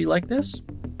strategy like this?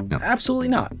 No. Absolutely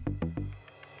not.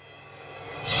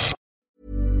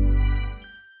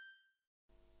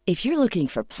 If you're looking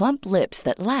for plump lips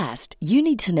that last, you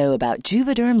need to know about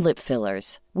Juvederm lip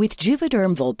fillers. With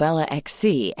Juvederm Volbella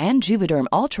XC and Juvederm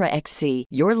Ultra XC,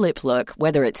 your lip look,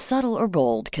 whether it's subtle or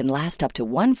bold, can last up to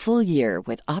 1 full year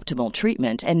with optimal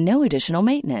treatment and no additional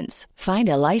maintenance. Find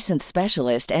a licensed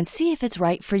specialist and see if it's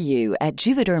right for you at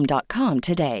Juvederm.com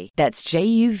today. That's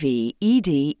JUVEDERM.com.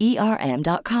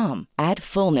 Add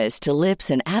fullness to lips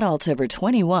in adults over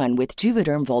 21 with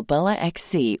Juvederm Volbella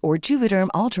XC or Juvederm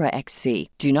Ultra XC.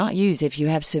 Do not use if you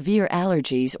have severe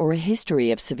allergies or a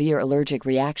history of severe allergic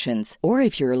reactions, or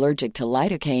if you're allergic to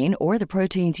lidocaine or the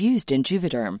proteins used in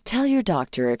Juvederm. Tell your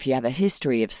doctor if you have a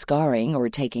history of scarring or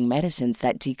taking medicines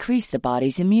that decrease the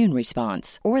body's immune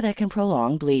response or that can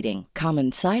prolong bleeding.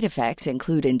 Common side effects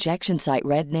include injection site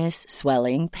redness,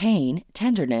 swelling, pain,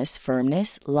 tenderness,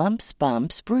 firmness, lumps,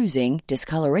 bumps, bruising,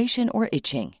 discoloration, or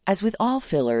itching. As with all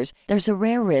fillers, there's a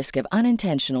rare risk of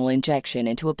unintentional injection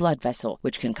into a blood vessel,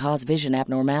 which can cause vision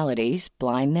abnormalities,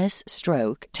 blindness,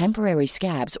 stroke, temporary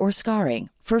scabs, or scarring.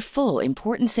 For full,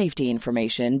 important safety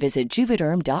information, visit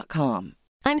Juvederm.com.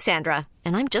 I'm Sandra,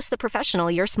 and I'm just the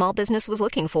professional your small business was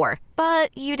looking for.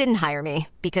 But you didn't hire me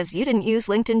because you didn't use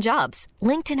LinkedIn Jobs.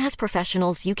 LinkedIn has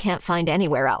professionals you can't find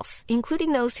anywhere else,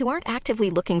 including those who aren't actively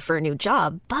looking for a new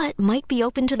job, but might be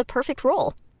open to the perfect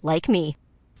role, like me.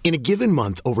 In a given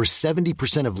month, over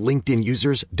 70% of LinkedIn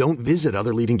users don't visit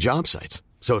other leading job sites.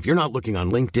 So if you're not looking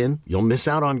on LinkedIn, you'll miss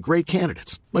out on great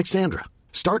candidates like Sandra.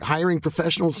 Start hiring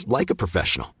professionals like a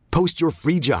professional. Post your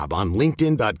free job on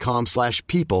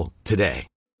linkedin.com/people today.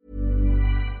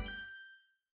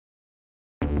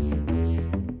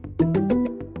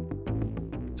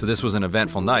 So this was an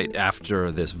eventful night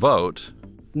after this vote.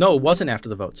 No, it wasn't after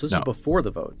the vote. So this was before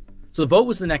the vote. So the vote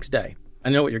was the next day.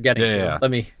 I know what you're getting to. Yeah.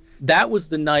 That was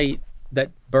the night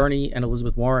that Bernie and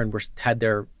Elizabeth Warren had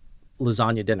their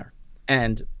lasagna dinner.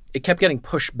 And it kept getting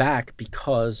pushed back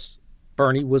because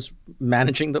Bernie was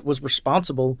was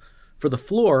responsible for the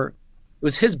floor. It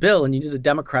was his bill, and you need a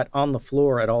Democrat on the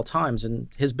floor at all times. And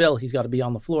his bill, he's got to be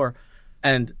on the floor.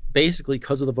 And basically,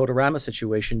 because of the Votorama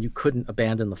situation, you couldn't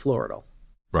abandon the floor at all.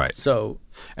 Right. So,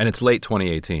 and it's late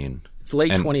 2018. It's late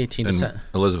 2018. And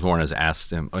Elizabeth Warren has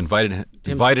asked him, invited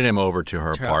him over to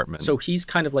her apartment. So he's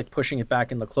kind of like pushing it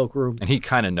back in the cloakroom. And he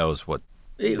kind of knows what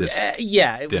this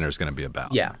dinner's going to be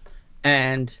about. Yeah.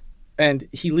 And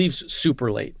he leaves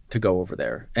super late to go over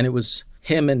there. And it was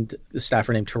him and the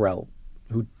staffer named Terrell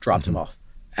who dropped him off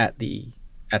at the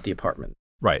apartment.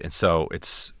 Right. And so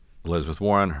it's Elizabeth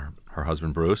Warren, her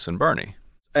husband Bruce, and Bernie.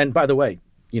 And by the way,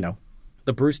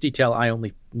 the Bruce detail I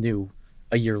only knew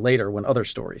a year later when other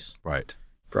stories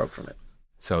broke from it.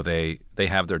 So they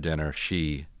have their dinner.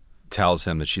 She tells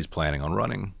him that she's planning on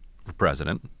running for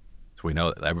president. So we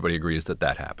know that everybody agrees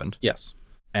that happened. Yes.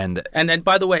 And then,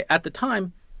 by the way, at the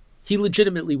time, he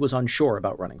legitimately was unsure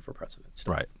about running for president.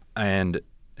 Right. And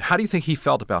how do you think he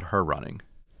felt about her running?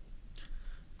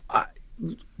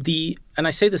 And I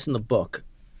say this in the book,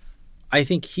 I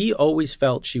think he always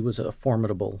felt she was a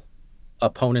formidable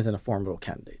opponent and a formidable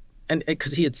candidate. And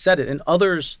because he had said it, and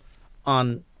others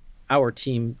on our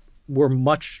team were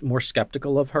much more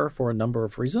skeptical of her for a number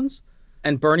of reasons.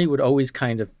 And Bernie would always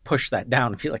kind of push that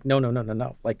down and be like,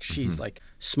 no. Like, she's like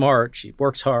smart. She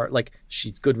works hard. Like,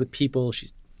 she's good with people.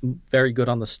 She's very good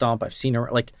on the stump. I've seen her.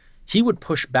 Like, he would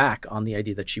push back on the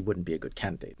idea that she wouldn't be a good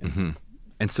candidate. Mm-hmm.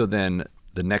 And so then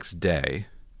the next day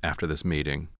after this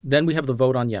meeting. Then we have the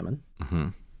vote on Yemen. Mm-hmm.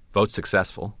 Vote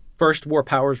successful. First war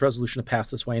powers resolution to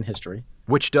pass this way in history.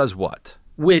 Which does what?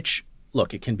 Which,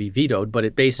 look, it can be vetoed, but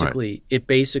it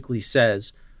basically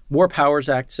says, War Powers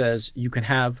Act says you can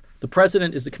have, the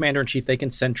president is the commander-in-chief, they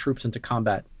can send troops into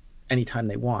combat anytime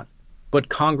they want. But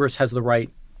Congress has the right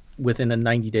within a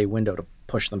 90-day window to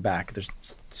push them back. There's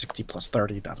 60 plus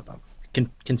 30,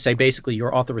 can say basically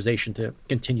your authorization to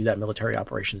continue that military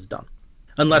operation is done.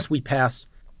 Unless we pass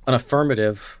an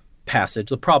affirmative passage.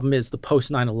 The problem is the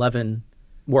post-9/11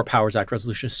 War Powers Act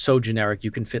resolution is so generic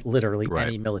you can fit literally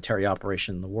any military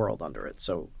operation in the world under it.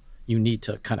 So you need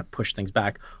to kind of push things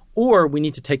back. Or we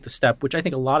need to take the step, which I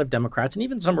think a lot of Democrats and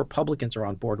even some Republicans are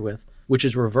on board with, which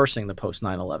is reversing the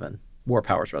post-9/11 War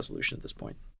Powers resolution at this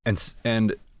point.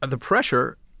 And the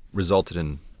pressure resulted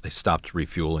in they stopped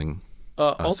refueling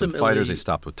some fighters. They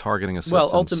stopped with targeting assistance. Well,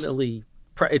 ultimately,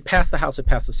 it passed the House, it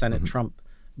passed the Senate. Trump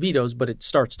vetoes, but it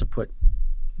starts to put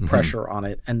pressure on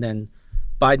it. And then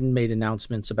Biden made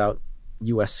announcements about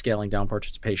U.S. scaling down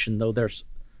participation, though there's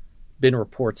been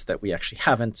reports that we actually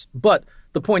haven't. But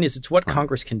the point is, it's what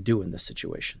Congress can do in this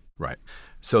situation. Right.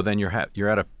 So then you're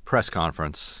at a press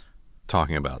conference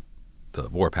talking about the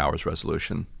War Powers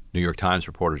Resolution. New York Times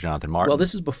reporter Jonathan Martin. Well,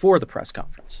 this is before the press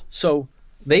conference. So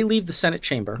they leave the Senate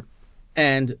chamber,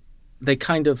 and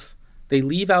they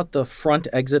leave out the front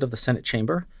exit of the Senate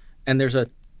chamber, and there's a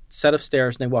set of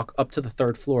stairs, and they walk up to the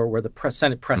third floor where the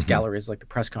Senate press gallery is, like the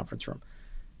press conference room.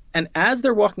 And as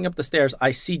they're walking up the stairs,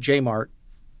 I see J Mart,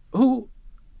 who,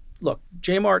 look,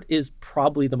 J Mart is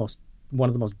probably one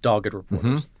of the most dogged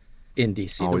reporters in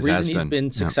D.C. Always the reason he's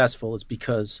been successful is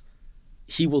because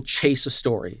he will chase a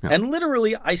story. Yeah. And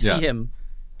literally, I see him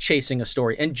chasing a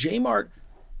story. And J Mart,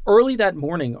 early that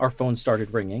morning, our phone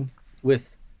started ringing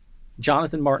with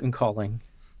Jonathan Martin calling,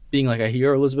 being like, I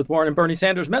hear Elizabeth Warren and Bernie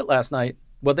Sanders met last night.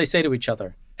 What'd they say to each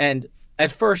other? And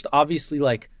at first, obviously,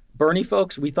 like, Bernie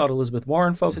folks, we thought Elizabeth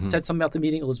Warren folks had said something about the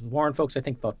meeting. Elizabeth Warren folks, I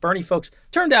think, thought Bernie folks.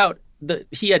 Turned out that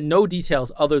he had no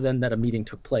details other than that a meeting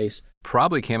took place.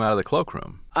 Probably came out of the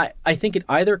cloakroom. I think it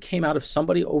either came out of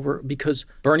somebody over because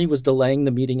Bernie was delaying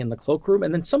the meeting in the cloakroom,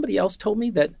 and then somebody else told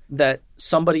me that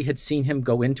somebody had seen him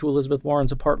go into Elizabeth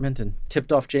Warren's apartment and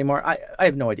tipped off J Mart. I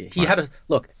have no idea. He had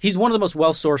he's one of the most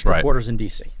well-sourced reporters in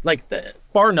D.C. Like,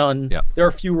 bar none, there are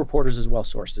a few reporters as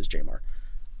well-sourced as J Mart.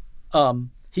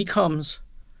 He comes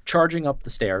charging up the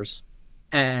stairs,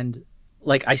 and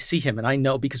like, I see him and I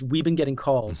know because we've been getting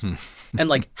calls and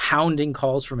like hounding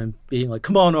calls from him being like,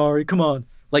 come on, Ari, come on,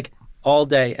 like all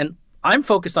day. And I'm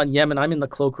focused on Yemen. I'm in the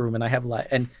cloakroom and I have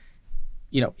and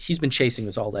you know, he's been chasing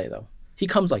this all day though. He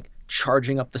comes like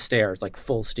charging up the stairs, like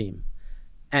full steam,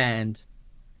 and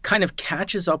kind of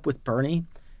catches up with Bernie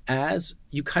as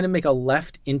you kind of make a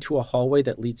left into a hallway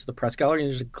that leads to the press gallery.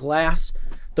 And there's a glass.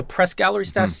 The press gallery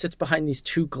staff sits behind these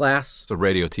two glass... The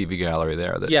radio TV gallery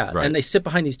there. And they sit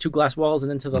behind these two glass walls, and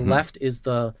then to the left is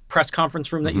the press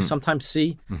conference room that you sometimes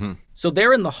see. So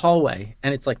they're in the hallway,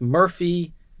 and it's like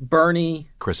Murphy, Bernie...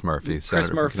 Chris Murphy,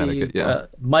 Senator from Connecticut. Yeah.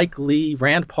 Mike Lee,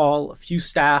 Rand Paul, a few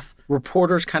staff,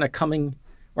 reporters kind of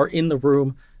are in the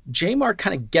room. J Mart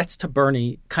kind of gets to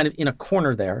Bernie kind of in a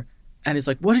corner there, and is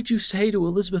like, what did you say to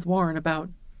Elizabeth Warren about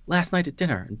last night at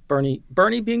dinner? And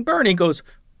Bernie being Bernie goes...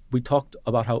 We talked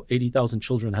about how 80,000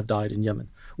 children have died in Yemen,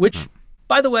 which,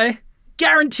 by the way,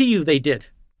 guarantee you they did.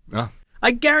 Yeah.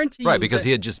 I guarantee you. Right, because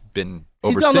he had just been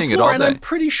overseeing it all day. And I'm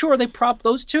pretty sure they propped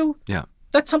those two. Yeah.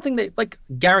 That's something they, like,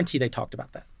 guarantee they talked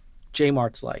about that. J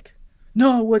Mart's like,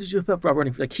 no, what did you about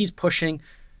running? Like, he's pushing.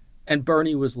 And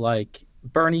Bernie was like,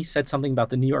 Bernie said something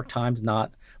about the New York Times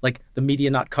not, like, the media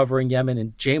not covering Yemen.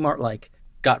 And J Mart, like,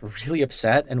 got really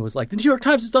upset and was like, the New York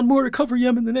Times has done more to cover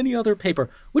Yemen than any other paper,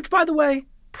 which, by the way,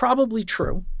 probably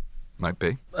true. Might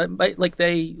be. Like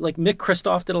Mick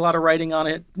Kristof did a lot of writing on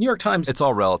it. New York Times. It's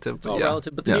all relative. It's all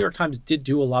relative, but the New York Times did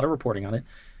do a lot of reporting on it.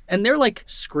 And they're like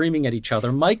screaming at each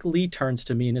other. Mike Lee turns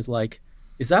to me and is like,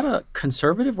 is that a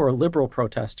conservative or a liberal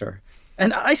protester?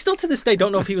 And I still to this day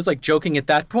don't know if he was like joking at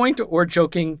that point or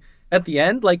joking at the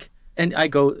end. Like, and I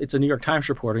go, it's a New York Times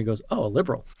reporter. He goes, oh, a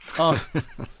liberal.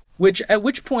 At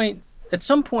which point, at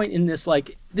some point in this,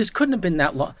 like, this couldn't have been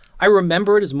that long. I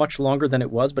remember it as much longer than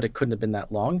it was, but it couldn't have been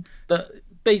that long.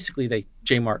 Basically,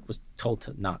 J Mart was told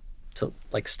to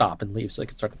like stop and leave so they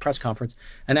could start the press conference.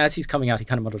 And as he's coming out, he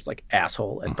kind of mutters like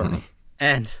asshole at Bernie.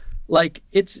 And like,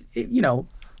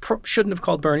 shouldn't have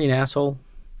called Bernie an asshole,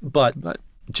 but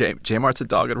J Mart's a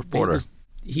dogged reporter.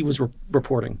 He was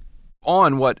reporting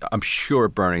on what I'm sure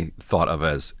Bernie thought of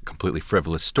as completely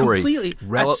frivolous story. Completely.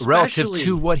 Relative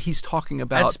to what he's talking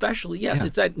about. Especially, yes. Yeah.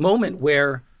 It's that moment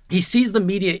where he sees the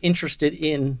media interested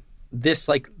in this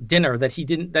like dinner that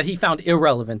he found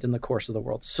irrelevant in the course of the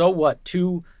world. So what?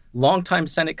 Two longtime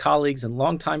Senate colleagues and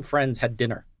longtime friends had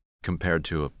dinner. Compared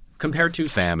to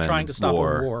famine, trying to stop a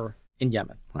war in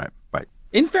Yemen. Right.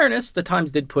 In fairness, the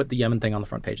Times did put the Yemen thing on the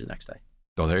front page the next day.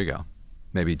 Oh, there you go.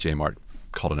 Maybe J Mart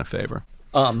called in a favor.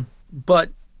 But,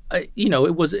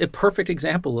 it was a perfect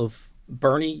example of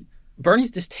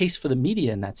Bernie's distaste for the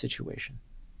media in that situation,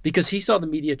 because he saw the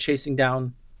media chasing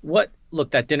down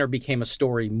that dinner became a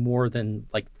story more than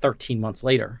like 13 months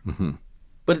later.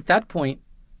 But at that point,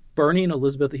 Bernie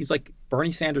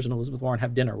Sanders and Elizabeth Warren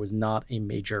have dinner was not a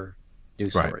major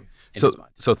news story.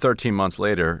 So 13 months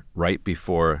later, right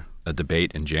before a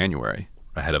debate in January,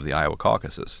 ahead of the Iowa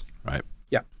caucuses, right?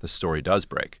 Yeah. The story does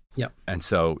break. Yeah. And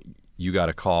so you got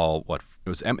a call, it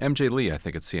was MJ Lee, I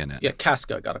think, at CNN. Yeah,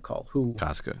 Casca got a call.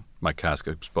 Mike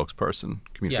Casca, spokesperson,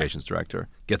 communications director.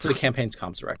 The campaign's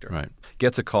comms director. Right.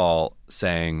 Gets a call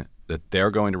saying that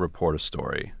they're going to report a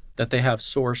story that they have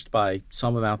sourced by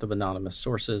some amount of anonymous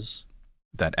sources.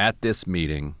 That at this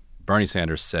meeting, Bernie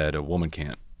Sanders said a woman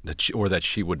can't, that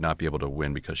she would not be able to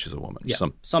win because she's a woman. Yeah,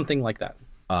 something like that.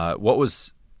 What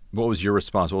was your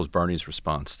response? What was Bernie's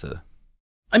response to?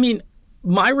 I mean,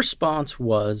 my response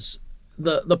was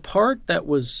the part that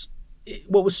was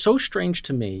what was so strange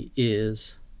to me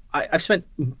is I spent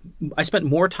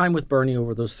more time with Bernie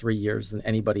over those 3 years than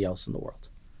anybody else in the world.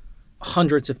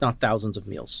 Hundreds, if not thousands, of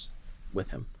meals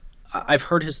with him. I've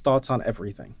heard his thoughts on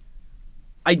everything.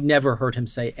 I never heard him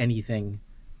say anything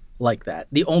like that.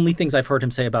 The only things I've heard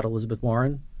him say about Elizabeth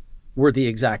Warren were the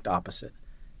exact opposite.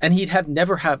 And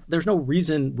there's no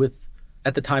reason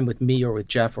at the time with me or with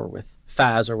Jeff or with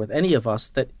Faz or with any of us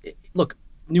that, look,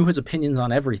 knew his opinions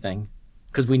on everything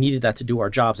because we needed that to do our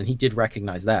jobs. And he did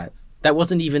recognize that. That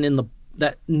wasn't even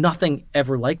nothing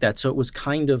ever like that. So it was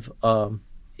kind of,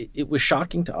 it was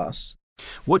shocking to us.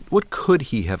 What could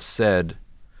he have said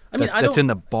that's in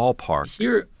the ballpark?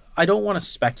 Here, I don't want to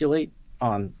speculate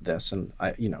on this. And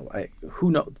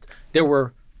who knows? There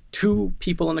were two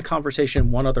people in the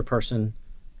conversation, one other person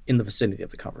in the vicinity of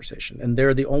the conversation. And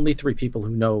they're the only three people who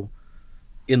know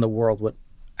in the world what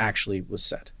actually was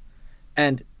said.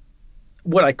 And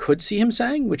what I could see him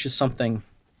saying, which is something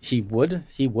he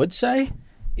would say,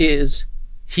 is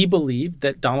he believed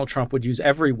that Donald Trump would use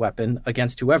every weapon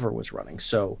against whoever was running.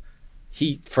 So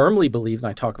he firmly believed, and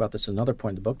I talk about this in another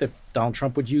point in the book, that Donald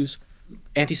Trump would use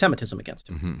anti-Semitism against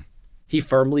him. Mm-hmm. He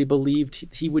firmly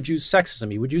believed he would use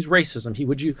sexism, he would use racism, he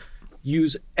would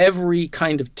use every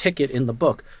kind of ticket in the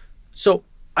book. So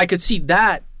I could see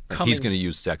that coming. He's going to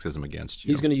use sexism against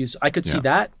you. I could see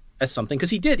that as something, because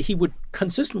he would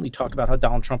consistently talk about how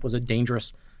Donald Trump was a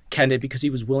dangerous candidate because he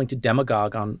was willing to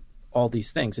demagogue on all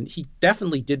these things. And he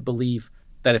definitely did believe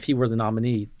that if he were the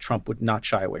nominee, Trump would not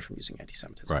shy away from using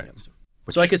anti-Semitism against him.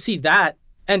 So I could see that.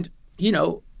 And,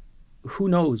 who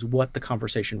knows what the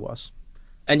conversation was.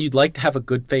 And you'd like to have a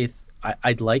good faith.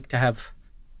 I'd like to have,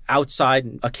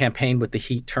 outside a campaign with the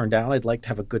heat turned down, I'd like to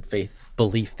have a good faith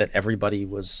belief that everybody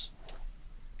was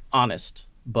honest.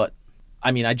 But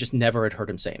I mean, I just never had heard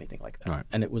him say anything like that. Right.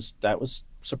 And that was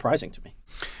surprising to me.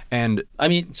 And I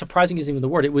mean, surprising isn't even the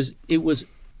word. It was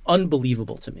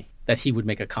unbelievable to me that he would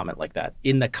make a comment like that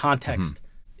in the context.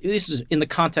 Mm-hmm. This is in the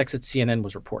context that CNN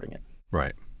was reporting it.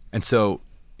 Right. And so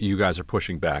you guys are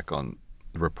pushing back on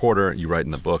the reporter. You write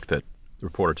in the book that the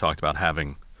reporter talked about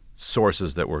having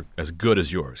sources that were as good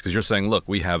as yours, because you're saying, look,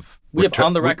 we have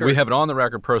on the record. We have an on the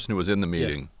record person who was in the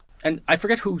meeting. Yeah. And I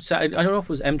forget who said, I don't know if it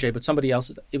was MJ, but somebody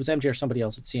else, it was MJ or somebody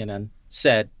else at CNN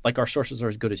said, like, our sources are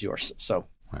as good as yours. So,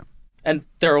 right. And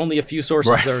there are only a few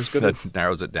sources that are as good as. That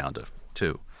narrows it down to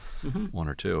two, one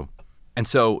or two. And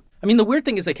so. I mean, the weird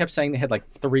thing is they kept saying they had like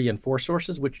 3 and 4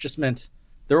 sources, which just meant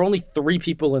there were only 3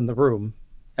 people in the room,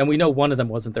 and we know one of them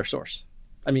wasn't their source.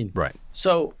 I mean, right.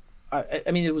 So, I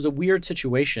mean, it was a weird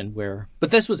situation where, but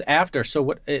this was after.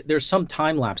 So there's some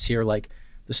time lapse here. Like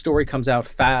the story comes out,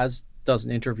 Faz does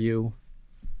an interview,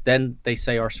 then they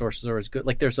say our sources are as good.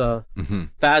 Like there's Faz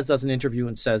does an interview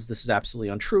and says this is absolutely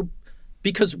untrue,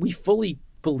 because we fully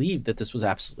believed that this was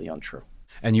absolutely untrue.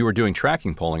 And you were doing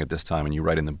tracking polling at this time, and you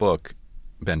write in the book,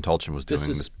 Ben Tulchin was doing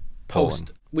this polling.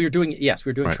 We were doing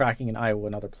right. Tracking in Iowa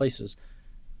and other places,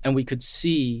 and we could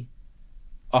see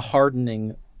a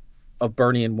hardening of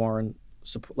Bernie and Warren,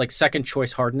 like second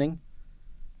choice hardening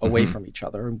away from each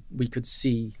other. We could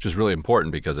see, which is really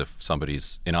important, because if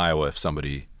somebody's in Iowa, if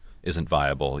somebody isn't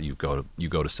viable, you go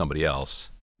to somebody else.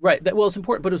 Right. Well, it's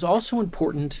important, but it was also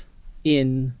important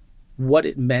in what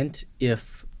it meant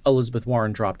if Elizabeth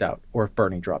Warren dropped out or if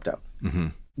Bernie dropped out. Mm-hmm.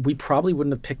 We probably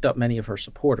wouldn't have picked up many of her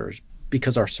supporters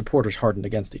because our supporters hardened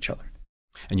against each other.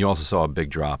 And you also saw a big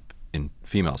drop in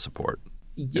female support.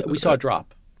 Yeah, we saw a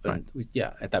drop. Right.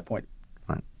 At that point.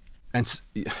 Right. And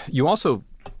you also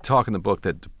talk in the book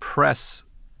that the press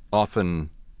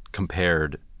often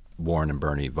compared Warren and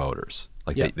Bernie voters,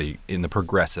 like they in the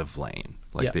progressive lane,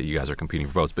 like that you guys are competing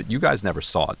for votes, but you guys never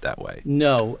saw it that way.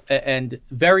 No, and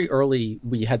very early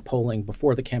we had polling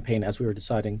before the campaign as we were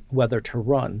deciding whether to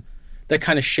run that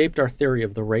kind of shaped our theory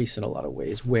of the race in a lot of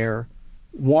ways, where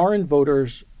Warren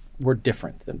voters were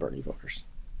different than Bernie voters.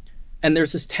 And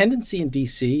there's this tendency in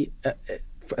D.C.,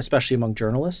 especially among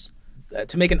journalists,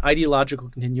 to make an ideological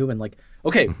continuum and like,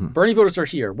 okay, Bernie voters are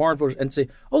here, Warren voters, and say,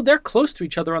 oh, they're close to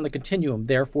each other on the continuum,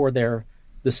 therefore they're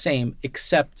the same,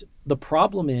 except the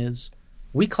problem is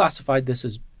we classified this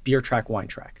as beer track, wine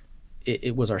track.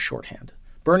 It was our shorthand.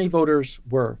 Bernie voters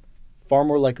were far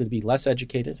more likely to be less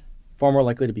educated, far more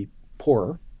likely to be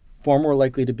poorer, far more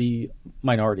likely to be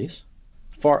minorities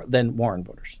than Warren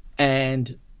voters.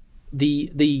 And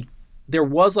the there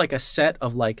was like a set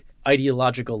of like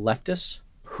ideological leftists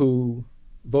who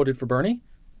voted for Bernie,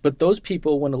 but those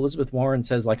people, when Elizabeth Warren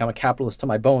says like, I'm a capitalist to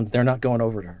my bones, they're not going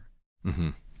over to her. Mm-hmm.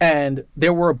 And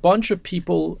there were a bunch of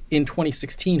people in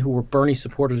 2016 who were Bernie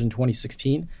supporters in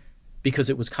 2016 because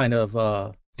it was kind of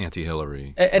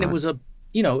anti-Hillary. And it was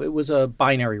it was a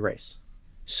binary race.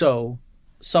 So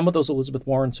some of those Elizabeth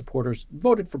Warren supporters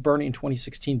voted for Bernie in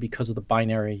 2016 because of the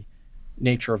binary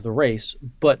nature of the race,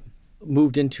 but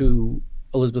moved into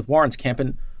Elizabeth Warren's camp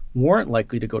and weren't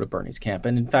likely to go to Bernie's camp.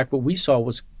 And in fact, what we saw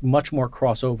was much more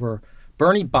crossover.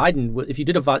 Bernie Biden, if you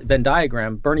did a Venn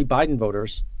diagram, Bernie Biden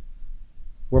voters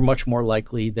were much more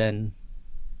likely than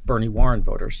Bernie Warren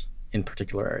voters in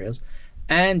particular areas.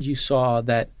 And you saw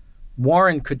that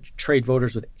Warren could trade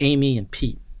voters with Amy and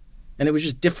Pete. And it was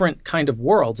just different kind of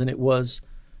worlds. And it was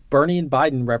Bernie and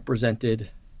Biden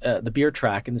represented the beer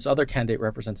track, and this other candidate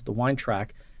represented the wine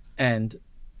track. And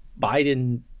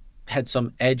Biden had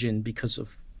some edge in because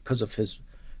of his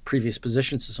previous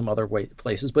positions to some other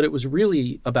places. But it was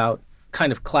really about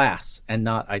kind of class and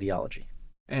not ideology.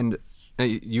 And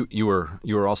you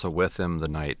were also with him the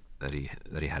night that he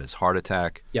had his heart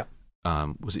attack. Yeah.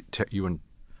 Was it you and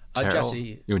Terrell?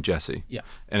 Jesse? You and Jesse. Yeah.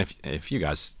 And if you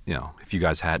guys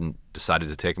hadn't decided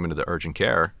to take him into the urgent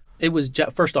care, it was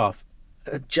first off,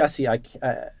 Jesse. I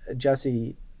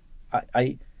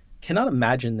cannot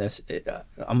imagine this.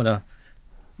 I'm gonna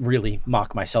really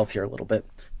mock myself here a little bit.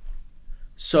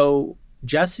 So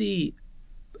Jesse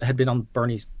had been on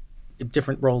Bernie's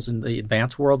different roles in the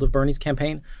advance world of Bernie's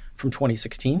campaign from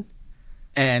 2016.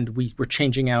 And we were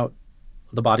changing out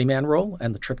the body man role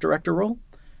and the trip director role.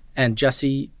 And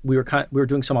Jesse, we were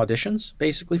doing some auditions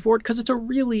basically for it, because it's a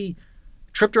really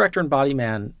trip director and body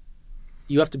man.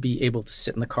 You have to be able to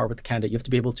sit in the car with the candidate. You have to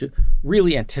be able to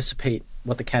really anticipate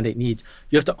what the candidate needs.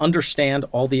 You have to understand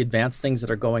all the advanced things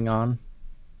that are going on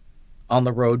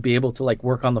the road, be able to like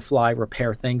work on the fly,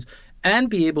 repair things, and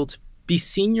be able to be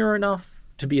senior enough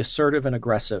to be assertive and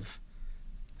aggressive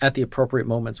at the appropriate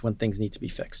moments when things need to be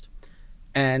fixed.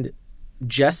 And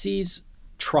Jesse's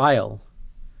trial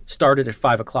started at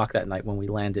 5:00 that night when we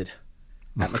landed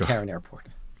at McCarran Airport.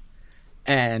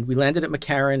 And we landed at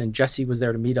McCarran, and Jesse was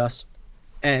there to meet us.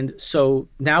 And so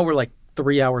now we're like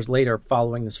 3 hours later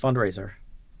following this fundraiser.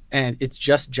 And it's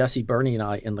just Jesse, Bernie, and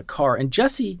I in the car. And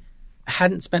Jesse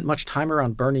hadn't spent much time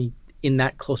around Bernie in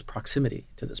that close proximity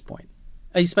to this point.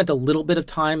 He spent a little bit of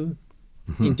time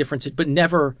in different, but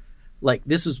never like,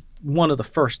 this is one of the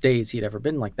first days he'd ever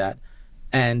been like that.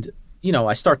 And,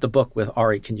 I start the book with,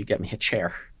 Ari, can you get me a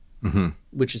chair?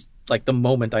 Which is like the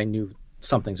moment I knew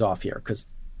something's off here, because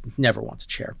he never wants a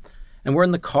chair. And we're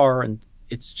in the car, and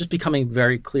it's just becoming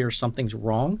very clear something's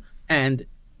wrong. And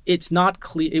it's not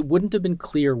clear. It wouldn't have been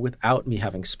clear without me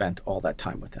having spent all that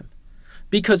time with him,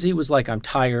 because he was like, I'm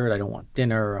tired. I don't want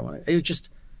dinner.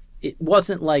 It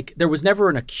wasn't like, there was never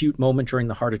an acute moment during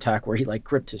the heart attack where he like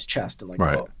gripped his chest and like,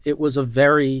 right. Oh,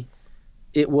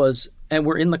 and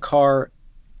we're in the car,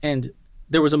 and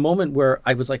there was a moment where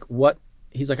I was like, what?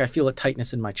 He's like, I feel a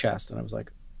tightness in my chest. And I was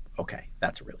like, okay,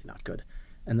 that's really not good.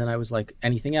 And then I was like,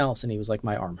 anything else? And he was like,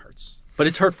 my arm hurts. But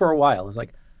it's hurt for a while. I was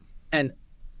like, and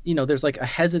there's like a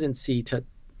hesitancy to,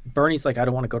 Bernie's like, I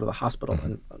don't want to go to the hospital.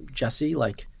 And Jesse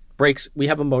like breaks, we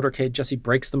have a motorcade. Jesse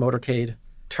breaks the motorcade,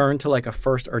 turn to like a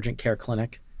first urgent care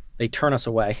clinic. They turn us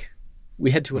away.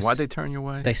 We head to Why'd they turn you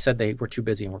away? They said they were too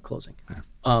busy and were closing.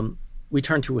 Yeah. We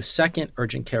turned to a second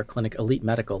urgent care clinic, Elite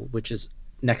Medical, which is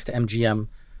next to MGM,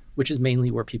 which is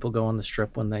mainly where people go on the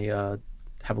Strip when they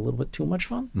have a little bit too much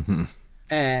fun.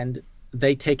 And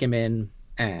they take him in,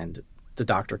 and the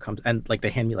doctor comes, and like they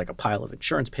hand me like a pile of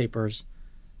insurance papers,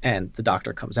 and the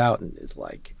doctor comes out and is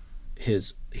like, he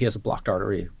has a blocked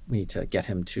artery. We need to get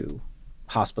him to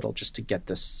hospital just to get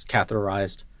this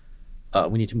catheterized.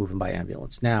 We need to move him by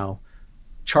ambulance now.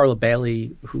 Charla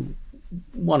Bailey, who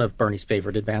one of Bernie's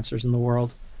favorite advancers in the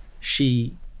world,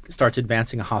 she starts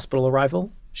advancing a hospital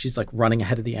arrival. She's like running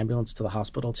ahead of the ambulance to the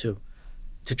hospital to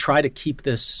try to keep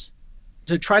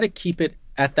it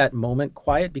at that moment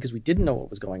quiet, because we didn't know what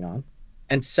was going on.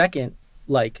 And second,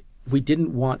 like, we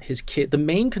didn't want his kid. The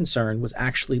main concern was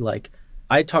actually like,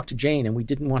 I had talked to Jane, and we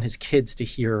didn't want his kids to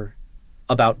hear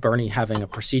about Bernie having a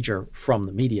procedure from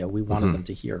the media. We wanted them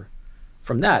to hear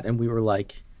from that. And we were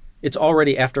like, it's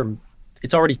already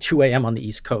 2 a.m. on the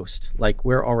East Coast. Like,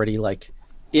 we're already like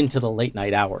into the late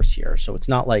night hours here. So it's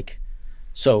not like,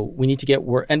 so we need to get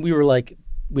work. And we were like,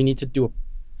 we need to do a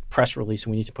press release,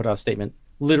 and we need to put out a statement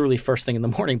literally first thing in the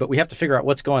morning, but we have to figure out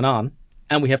what's going on,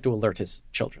 and we have to alert his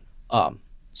children.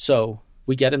 So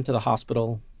we get him to the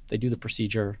hospital. They do the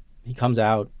procedure. He comes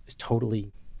out, is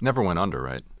totally... Never went under,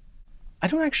 right? I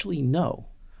don't actually know.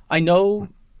 I know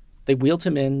they wheeled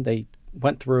him in. They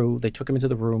went through. They took him into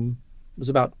the room. It was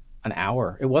about an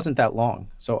hour. It wasn't that long.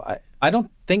 So I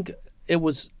don't think it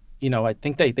was, I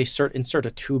think they insert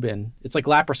a tube in. It's like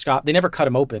laparoscope. They never cut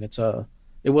him open. Is it called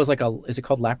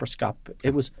laparoscope?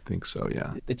 It was. I think so,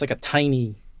 yeah. It's like a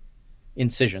tiny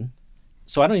incision.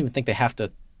 So I don't even think they have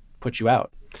to put you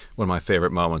out. One of my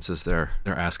favorite moments is they're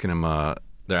asking him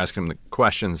the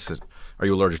questions. Are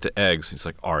you allergic to eggs? He's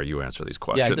like, "Are you answer these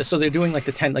questions?" Yeah. So they're doing like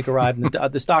the tent like arrived,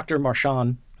 and this Dr.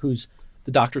 Marchand, who's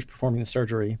the doctor's performing the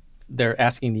surgery, they're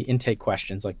asking the intake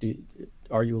questions like,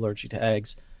 "Are you allergic to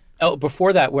eggs?" Oh,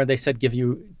 before that, where they said,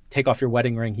 take off your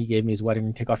wedding ring. He gave me his wedding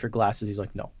ring. Take off your glasses. He's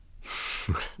like, "No."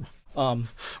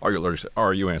 Are you allergic?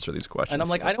 Are you answer these questions? And I'm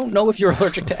like, I don't know if you're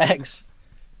allergic to eggs.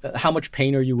 How much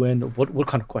pain are you in? What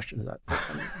kind of question is that?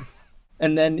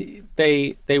 And then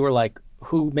they were like,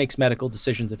 who makes medical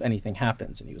decisions if anything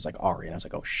happens? And he was like, Ari. And I was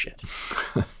like, oh shit.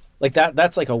 Like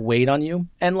that's like a weight on you.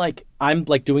 And like I'm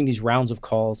like doing these rounds of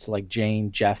calls to like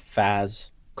Jane, Jeff, Faz,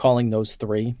 calling those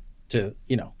three to,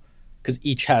 because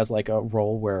each has like a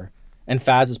role and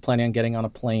Faz is planning on getting on a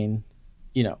plane,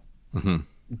 Mm-hmm.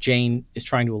 Jane is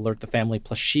trying to alert the family.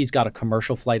 Plus she's got a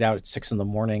commercial flight out at 6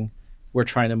 a.m. We're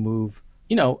trying to move,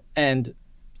 and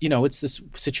it's this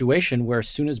situation where as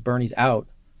soon as Bernie's out,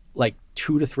 like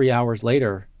 2 to 3 hours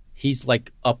later, he's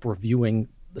like up reviewing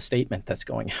the statement that's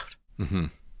going out. Mm-hmm.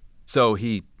 So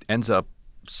he ends up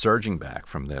surging back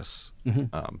from this,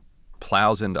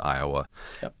 plows into Iowa,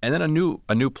 and then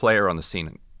a new player on the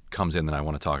scene comes in that I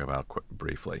want to talk about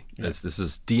briefly. Yeah. This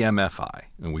is DMFI,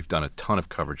 and we've done a ton of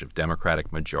coverage of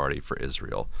Democratic Majority for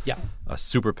Israel. Yeah, a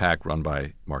super PAC run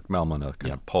by Mark Mellman, a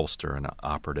kind of pollster and an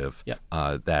operative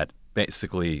that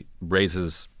basically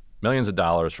raises millions of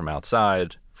dollars from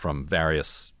outside, from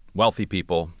various wealthy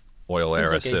people, oil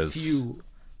heiresses. Like a few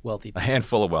wealthy people. A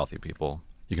handful of wealthy people.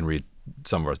 You can read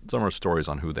some of our stories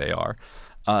on who they are,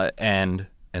 and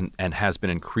has been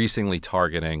increasingly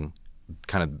targeting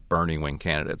kind of Bernie wing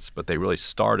candidates, but they really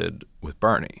started with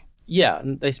Bernie. Yeah,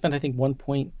 and they spent, I think, 1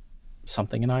 point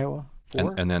something in Iowa.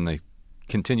 4? And then they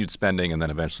continued spending and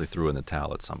then eventually threw in the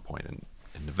towel at some point in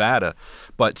Nevada.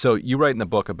 But so you write in the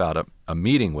book about a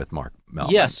meeting with Mark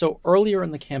Mellman. Yeah, so earlier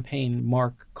in the campaign,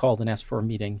 Mark called and asked for a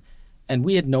meeting, and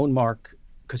we had known Mark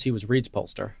because he was Reed's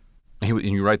pollster. And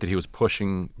you write that he was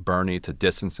pushing Bernie to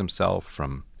distance himself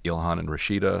from Ilhan and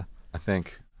Rashida, I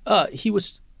think.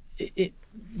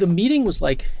 The meeting was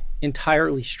like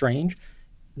entirely strange.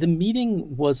 The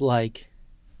meeting was like,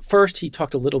 first he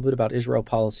talked a little bit about Israel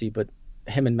policy, but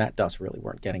him and Matt Duss really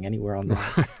weren't getting anywhere on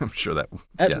that. I'm sure that.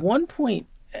 At one point,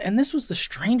 and this was the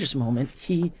strangest moment,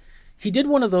 he did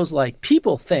one of those like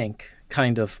people think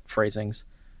kind of phrasings.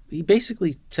 He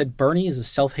basically said Bernie is a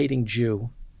self-hating Jew.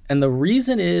 And the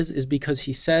reason is because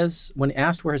he says, when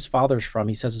asked where his father's from,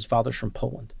 he says his father's from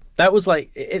Poland. That was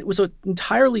like, it was an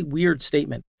entirely weird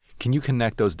statement. Can you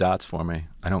connect those dots for me?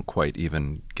 I don't quite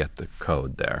even get the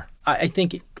code there. I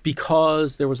think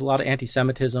because there was a lot of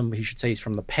anti-Semitism, he should say he's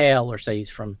from the Pale or say he's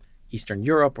from Eastern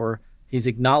Europe, or he's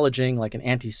acknowledging like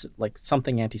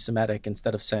something anti-Semitic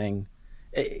instead of saying,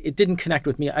 it didn't connect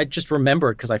with me. I just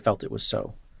remembered because I felt it was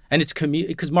so. And it's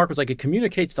because Mark was like, it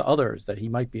communicates to others that he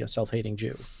might be a self-hating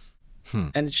Jew.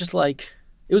 And it's just like,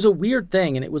 it was a weird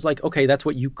thing. And it was like, okay, that's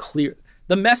what you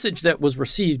the message that was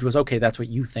received was, okay, that's what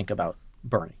you think about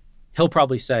Bernie. He'll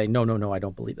probably say, no, I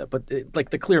don't believe that. But like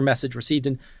the clear message received.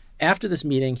 And after this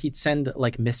meeting, he'd send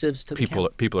like missives to the people.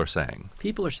 People are saying.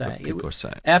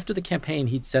 After the campaign,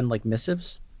 he'd send like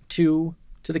missives to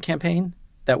the campaign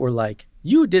that were like,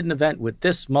 you did an event with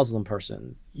this Muslim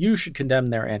person. You should condemn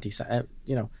their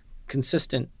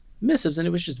consistent missives. And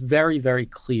it was just very, very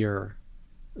clear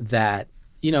that,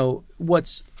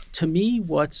 what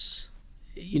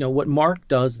Mark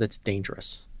does that's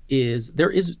dangerous is there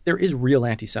is real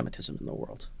anti-Semitism in the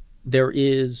world. There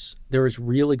is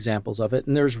real examples of it,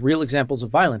 and there's real examples of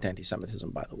violent anti-Semitism,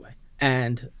 by the way.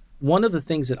 And one of the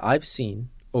things that I've seen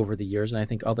over the years, and I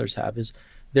think others have, is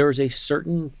there is a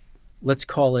certain, let's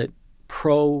call it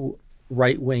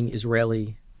pro-right-wing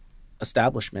Israeli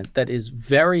establishment that is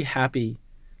very happy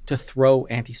to throw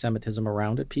anti-Semitism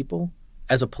around at people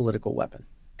as a political weapon.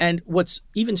 And what's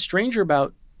even stranger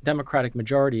about Democratic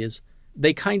Majority is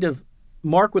they kind of,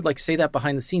 Mark would like say that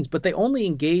behind the scenes, but they only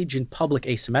engage in public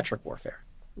asymmetric warfare,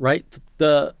 right?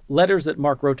 The letters that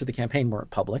Mark wrote to the campaign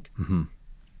weren't public,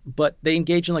 but they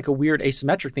engage in like a weird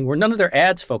asymmetric thing where none of their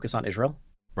ads focus on Israel.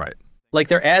 Right. Like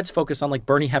their ads focus on like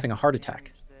Bernie having a heart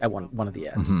attack at one of the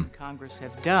ads. Congress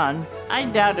have done. I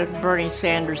doubt if Bernie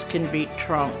Sanders can beat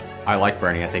Trump. I like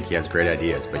Bernie. I think he has great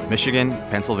ideas. But Michigan,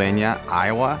 Pennsylvania,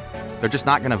 Iowa, they're just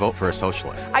not going to vote for a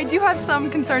socialist. I do have some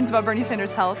concerns about Bernie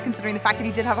Sanders' health, considering the fact that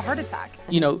he did have a heart attack.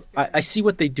 You know, I see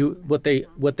what they do, what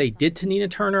they did to Nina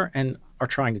Turner and are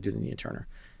trying to do to Nina Turner.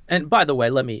 And by the way,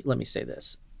 let me say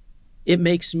this. It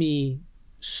makes me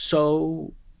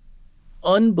so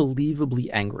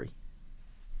unbelievably angry.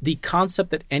 The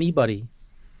concept that anybody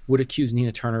would accuse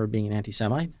Nina Turner of being an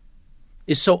anti-Semite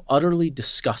is so utterly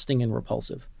disgusting and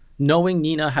repulsive. Knowing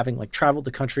Nina, having like traveled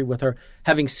the country with her,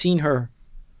 having seen her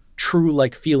true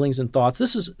like feelings and thoughts.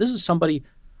 This is somebody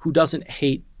who doesn't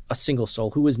hate a single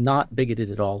soul, who is not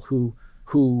bigoted at all, who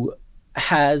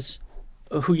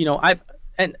you know,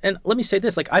 and let me say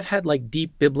this, like I've had like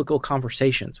deep biblical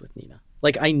conversations with Nina.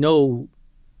 Like I know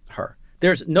her.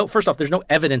 First off, there's no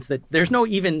evidence there's no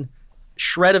even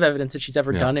shred of evidence that she's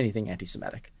ever done anything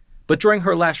anti-Semitic. But during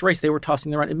her last race, they were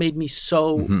tossing around. It made me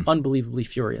so unbelievably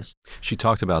furious. She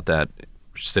talked about that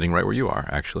sitting right where you are,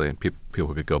 actually, and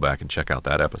people could go back and check out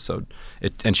that episode.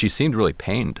 And she seemed really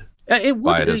pained by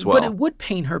it as well. But it would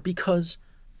pain her because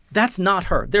that's not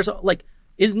her.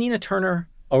 Is Nina Turner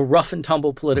a rough and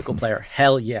tumble political player?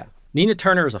 Hell yeah. Nina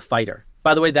Turner is a fighter.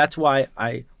 By the way, that's why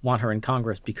I want her in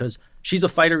Congress, because she's a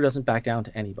fighter who doesn't back down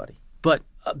to anybody. But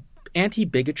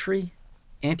anti-bigotry,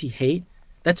 anti-hate,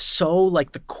 that's so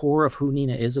like the core of who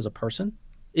Nina is as a person.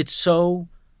 It's so,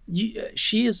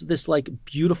 she is this like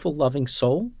beautiful, loving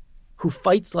soul who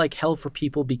fights like hell for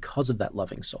people because of that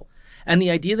loving soul. And the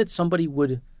idea that somebody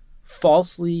would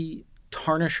falsely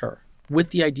tarnish her with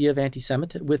the idea of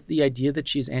anti-Semitic, with the idea that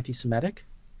she's anti-Semitic,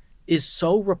 is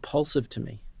so repulsive to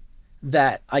me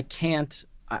that I can't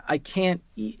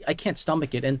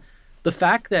stomach it. And the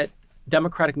fact that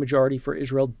Democratic Majority for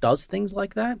Israel does things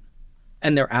like that,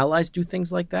 and their allies do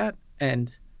things like that,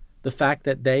 and the fact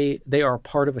that they are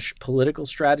part of a political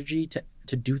strategy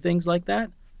to do things like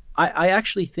that, I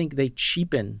actually think they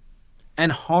cheapen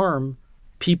and harm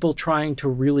people trying to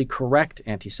really correct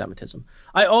anti-Semitism.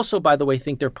 I also, by the way,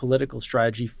 think their political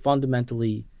strategy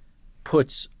fundamentally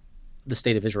puts the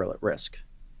state of Israel at risk,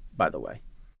 by the way.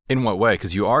 In what way?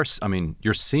 Because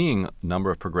you're seeing a number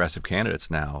of progressive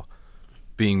candidates now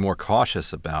being more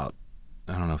cautious about,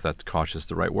 I don't know if that's cautious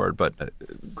the right word, but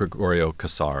Gregorio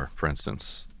Casar, for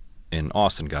instance, in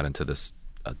Austin got into this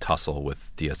tussle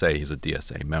with DSA. He's a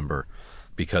DSA member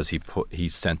because he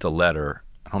sent a letter,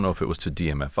 I don't know if it was to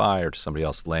DMFI or to somebody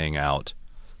else, laying out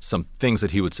some things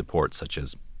that he would support, such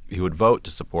as he would vote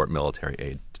to support military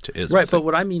aid to Israel. Right, but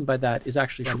what I mean by that is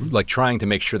actually like trying to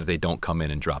make sure that they don't come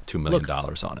in and drop $2 million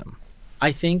on him.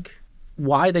 I think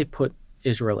why they put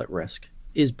Israel at risk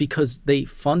is because they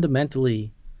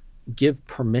fundamentally give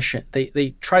permission.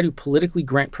 They try to politically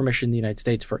grant permission in the United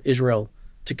States for Israel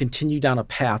to continue down a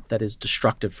path that is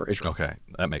destructive for Israel. Okay,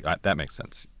 that makes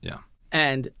sense. Yeah,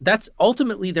 and that's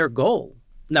ultimately their goal.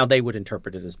 Now they would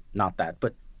interpret it as not that,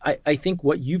 but I think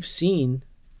what you've seen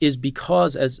is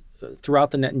because as throughout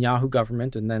the Netanyahu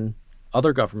government and then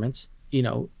other governments, you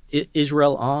know,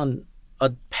 Israel on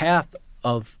a path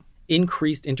of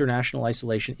increased international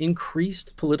isolation,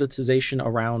 increased politicization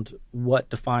around what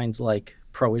defines like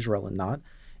pro-Israel and not,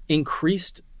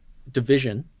 increased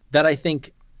division, that I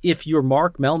think if you're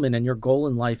Mark Mellman and your goal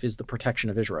in life is the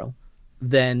protection of Israel,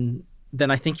 then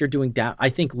I think you're doing I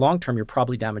think long-term you're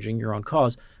probably damaging your own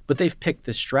cause, but they've picked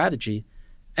this strategy.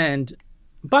 And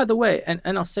by the way,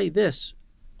 and I'll say this,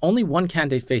 only one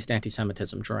candidate faced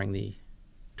anti-Semitism during the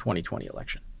 2020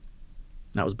 election.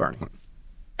 That was Bernie.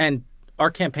 And our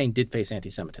campaign did face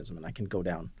anti-Semitism, and I can go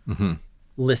down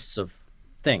lists of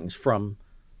things from,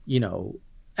 you know,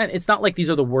 and it's not like these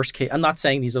are the worst case. I'm not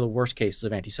saying these are the worst cases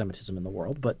of anti-Semitism in the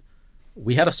world, but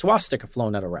we had a swastika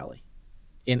flown at a rally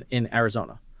in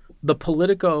Arizona. The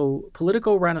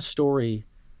Politico ran a story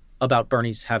about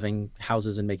Bernie's having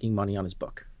houses and making money on his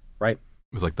book, right?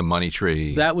 It was like the money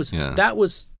tree. That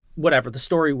was whatever. The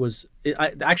story was,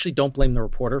 I actually don't blame the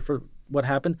reporter for what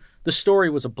happened. The story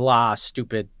was a blah,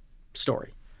 stupid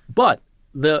story. But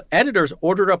the editors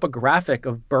ordered up a graphic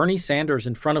of Bernie Sanders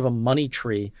in front of a money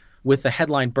tree with the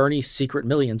headline Bernie's Secret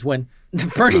Millions, when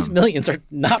Bernie's millions are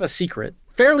not a secret.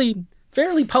 Fairly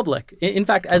public. In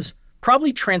fact, as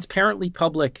probably transparently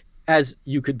public as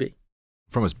you could be.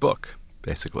 From his book,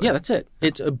 basically. Yeah, that's it.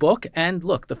 It's a book. And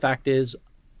look, the fact is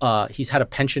he's had a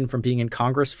pension from being in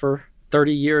Congress for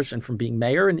 30 years and from being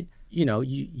mayor. And, you know,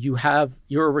 you're a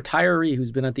retiree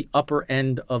who's been at the upper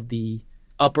end of the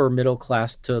upper middle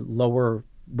class to lower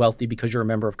wealthy because you're a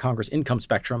member of Congress income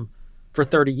spectrum for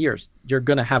 30 years. You're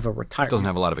going to have a retirement. Doesn't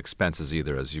have a lot of expenses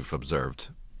either, as you've observed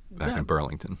back in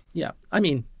Burlington. Yeah. I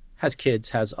mean, has kids,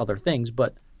 has other things,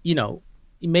 but, you know,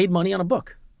 he made money on a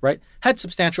book, right? Had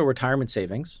substantial retirement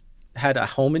savings, had a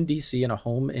home in D.C. and a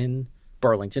home in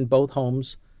Burlington, both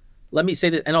homes let me say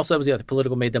that, and also that was the other,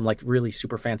 political made them like really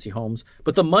super fancy homes.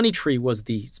 But the money tree was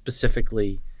the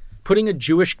specifically putting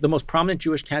the most prominent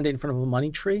Jewish candidate in front of a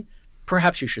money tree.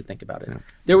 Perhaps you should think about it. Yeah.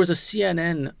 There was a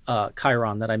CNN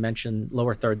chyron that I mentioned,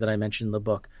 lower third, that I mentioned in the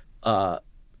book.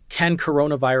 Can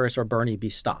coronavirus or Bernie be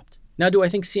stopped? Now, do I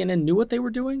think CNN knew what they were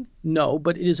doing? No,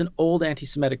 but it is an old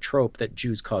anti-Semitic trope that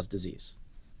Jews cause disease.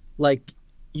 And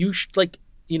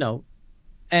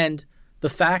the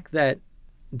fact that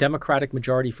Democratic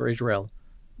majority for Israel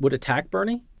would attack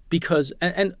Bernie because,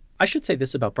 and I should say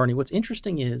this about Bernie, what's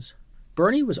interesting is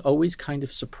Bernie was always kind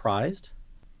of surprised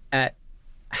at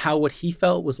how what he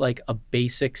felt was like a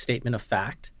basic statement of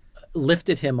fact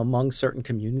lifted him among certain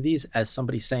communities as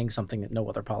somebody saying something that no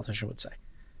other politician would say.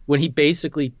 When he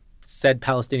basically said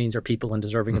Palestinians are people and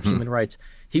deserving of human rights,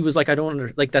 he was like,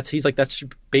 that's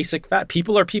basic fact.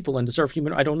 People are people and deserve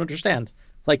I don't understand.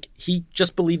 Like, he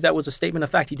just believed that was a statement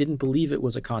of fact. He didn't believe it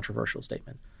was a controversial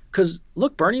statement. Because,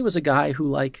 look, Bernie was a guy who,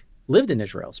 like, lived in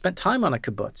Israel, spent time on a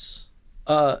kibbutz.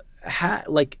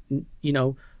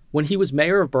 When he was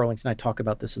mayor of Burlington, I talk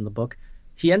about this in the book,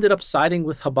 he ended up siding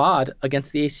with Chabad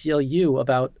against the ACLU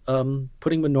about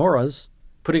putting a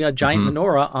giant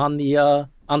menorah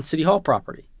on City Hall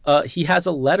property. He had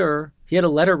a letter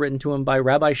written to him by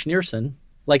Rabbi Schneerson,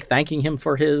 like thanking him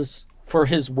for his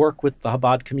work with the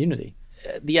Chabad community.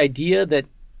 The idea that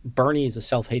Bernie is a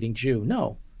self-hating Jew,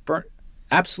 no,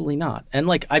 absolutely not. And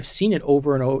like, I've seen it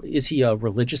over and over. Is he a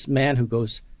religious man who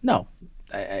goes, no,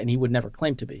 and he would never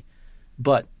claim to be.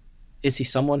 But is he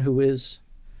someone who is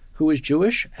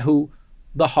Jewish?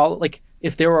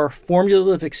 If there are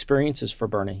formulative experiences for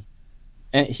Bernie,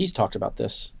 and he's talked about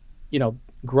this,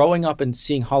 growing up and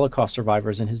seeing Holocaust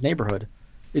survivors in his neighborhood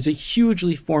is a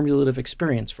hugely formulative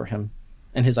experience for him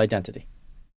and his identity.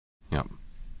 Yeah.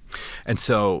 And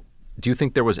so, do you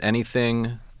think there was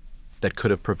anything that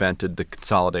could have prevented the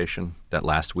consolidation that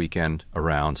last weekend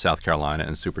around South Carolina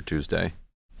and Super Tuesday?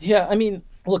 Yeah, I mean,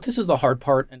 look, this is the hard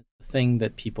part and the thing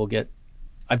that people get.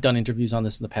 I've done interviews on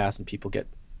this in the past and people get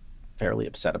fairly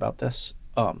upset about this.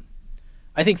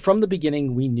 I think from the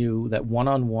beginning, we knew that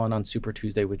one-on-one on Super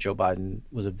Tuesday with Joe Biden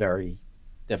was a very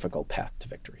difficult path to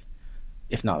victory,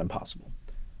 if not impossible.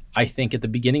 I think at the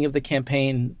beginning of the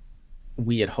campaign,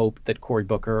 we had hoped that Cory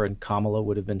Booker and Kamala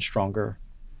would have been stronger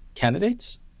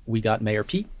candidates. We got Mayor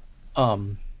Pete.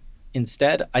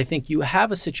 Instead, I think you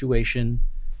have a situation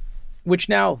which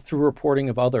now, through reporting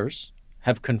of others,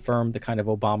 have confirmed the kind of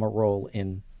Obama role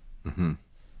in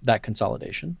that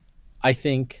consolidation. I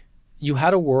think you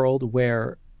had a world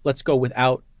where, let's go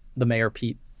without the Mayor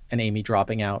Pete and Amy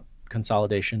dropping out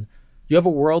consolidation. You have a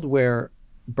world where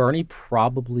Bernie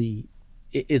probably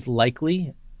is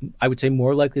likely, I would say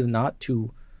more likely than not,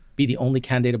 to be the only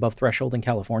candidate above threshold in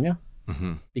California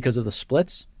because of the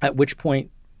splits, at which point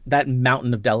that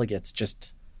mountain of delegates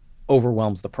just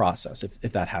overwhelms the process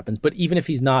if that happens. But even if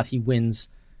he's not, he wins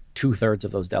 2/3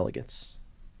 of those delegates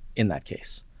in that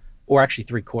case. Or actually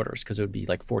 3/4, because it would be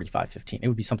like 45-15. It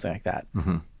would be something like that.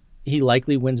 He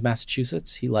likely wins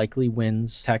Massachusetts. He likely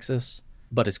wins Texas,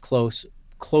 but it's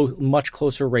much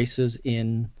closer races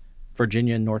in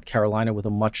Virginia and North Carolina with a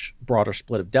much broader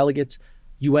split of delegates.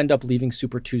 You end up leaving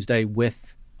Super Tuesday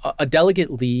with a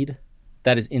delegate lead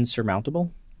that is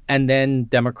insurmountable. And then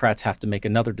Democrats have to make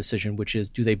another decision, which is,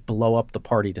 do they blow up the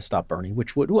party to stop Bernie?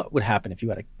 Which what would happen if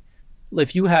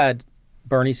you had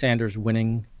Bernie Sanders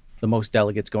winning the most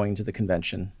delegates going to the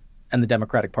convention and the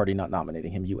Democratic Party not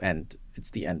nominating him, it's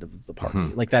the end of the party.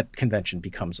 Like, that convention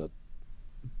becomes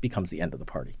the end of the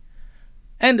party.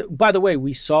 And by the way,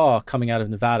 we saw coming out of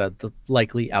Nevada, the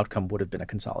likely outcome would have been a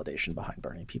consolidation behind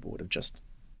Bernie. People would have just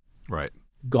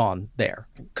gone there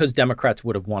because Democrats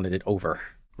would have wanted it over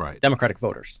Democratic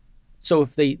voters. So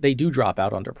if they do drop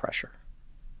out under pressure,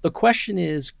 the question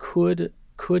is, could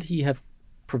he have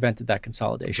prevented that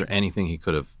consolidation? Is there anything he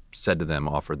could have said to them,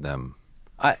 offered them?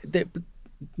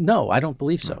 No, I don't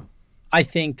believe so. I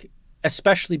think,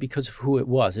 especially because of who it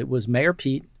was. It was Mayor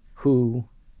Pete who,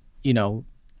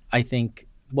 I think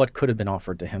what could have been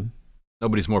offered to him.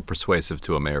 Nobody's more persuasive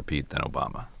to a Mayor Pete than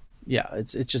Obama. Yeah,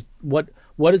 it's just what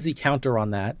is the counter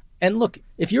on that? And look,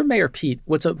 if you're Mayor Pete,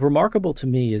 what's remarkable to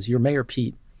me is you're Mayor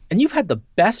Pete, and you've had the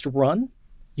best run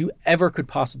you ever could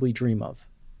possibly dream of.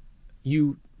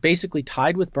 You basically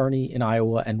tied with Bernie in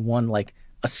Iowa and won like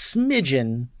a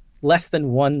smidgen, less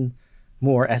than one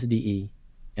more SDE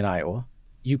in Iowa.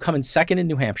 You come in second in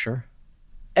New Hampshire.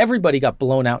 Everybody got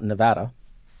blown out in Nevada.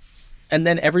 And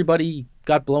then everybody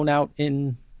got blown out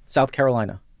in South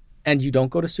Carolina. And you don't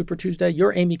go to Super Tuesday.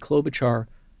 You're Amy Klobuchar.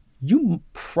 You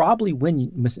probably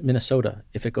win Minnesota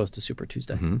if it goes to Super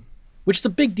Tuesday, which is a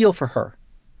big deal for her.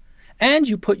 And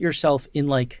you put yourself in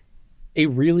like a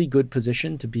really good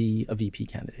position to be a VP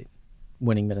candidate,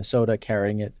 winning Minnesota,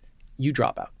 carrying it. You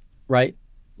drop out, right?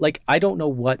 Like, I don't know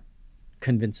what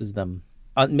convinces them.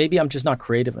 Maybe I'm just not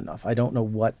creative enough. I don't know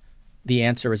what the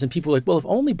answer is. And people are like, well, if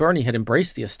only Bernie had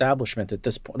embraced the establishment at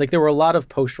this point. Like, there were a lot of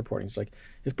post reportings. Like,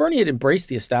 if Bernie had embraced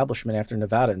the establishment after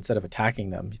Nevada instead of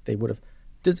attacking them, they would have.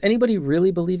 Does anybody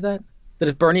really believe that? That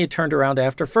if Bernie had turned around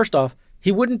after, first off,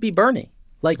 he wouldn't be Bernie.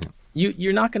 Like,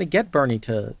 you're not going to get Bernie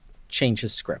to change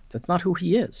his script. That's not who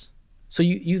he is. So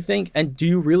you think, and do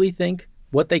you really think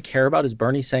what they care about is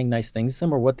Bernie saying nice things to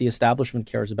them, or what the establishment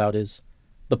cares about is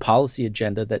the policy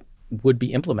agenda that would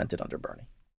be implemented under Bernie?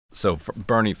 So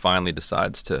Bernie finally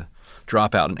decides to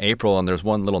drop out in April, and there's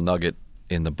one little nugget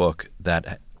in the book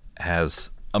that has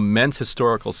immense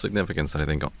historical significance that I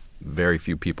think very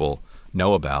few people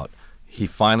know about. He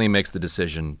finally makes the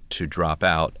decision to drop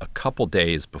out a couple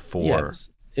days before. Yeah,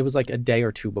 it was like a day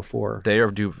or two before. Day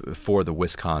or two before the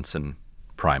Wisconsin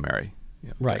primary.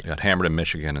 Yeah, right. He got hammered in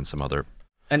Michigan and some other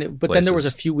But places. Then there was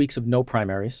a few weeks of no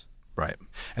primaries. Right.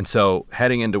 And so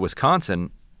heading into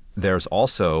Wisconsin, there's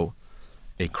also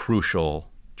a crucial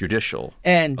judicial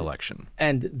election.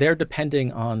 And they're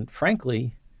depending on,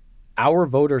 frankly, our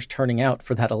voters turning out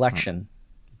for that election.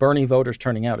 Bernie voters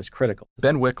turning out is critical.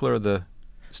 Ben Wickler, the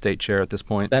state chair at this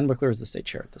point? Ben Wickler is the state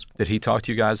chair at this point. Did he talk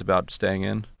to you guys about staying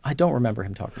in? I don't remember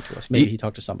him talking to us. Maybe he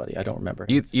talked to somebody. I don't remember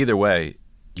him. Either way,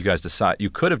 you guys decide. You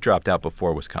could have dropped out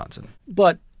before Wisconsin.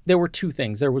 But there were two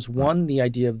things. There was one, the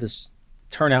idea of this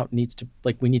turnout needs to,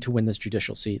 like, we need to win this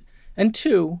judicial seat. And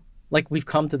two, like, we've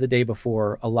come to the day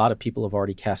before, a lot of people have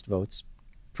already cast votes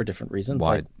for different reasons.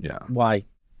 Why? Like, Yeah. Why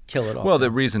kill it off? Well,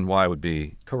 the reason why would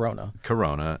be Corona.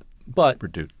 But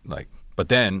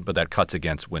that cuts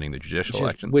against winning the judicial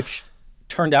election, which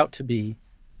turned out to be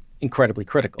incredibly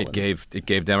critical. It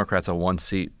gave Democrats a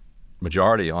 1-seat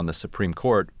majority on the Supreme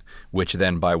Court, which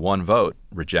then by one vote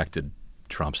rejected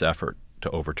Trump's effort to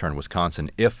overturn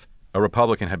Wisconsin if a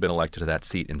Republican had been elected to that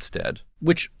seat instead.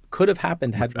 Which could have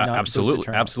happened had we not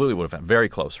absolutely would have happened. Very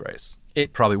close race.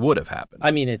 It probably would have happened.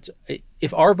 I mean,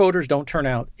 if our voters don't turn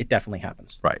out, it definitely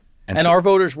happens. Right. And our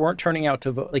voters weren't turning out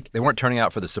to vote. Like, they weren't turning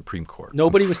out for the Supreme Court.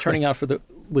 Nobody was turning out for the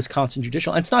Wisconsin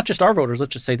judicial. And it's not just our voters.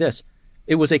 Let's just say this.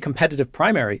 It was a competitive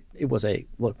primary. It was a,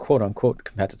 quote unquote,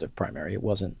 competitive primary. It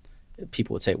wasn't,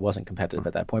 people would say it wasn't competitive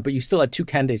at that point, but you still had two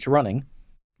candidates running.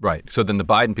 Right. So then the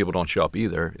Biden people don't show up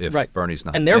either if Bernie's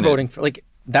not. And they're voting for, like,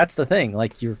 that's the thing.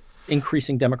 Like, you're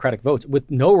increasing Democratic votes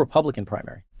with no Republican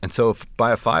primary. And so if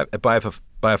by a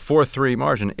 4-3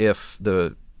 margin, if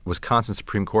the Wisconsin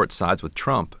Supreme Court sides with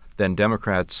Trump, then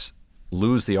Democrats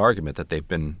lose the argument that they've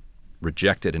been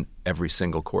rejected in every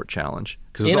single court challenge.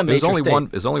 Because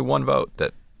there's only one vote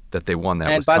that they won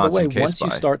that Wisconsin case by. And by the way, once you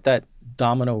start that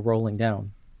domino rolling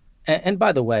down, and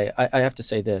by the way, I have to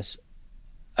say this,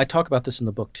 I talk about this in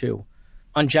the book too.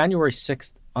 On January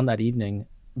 6th, on that evening,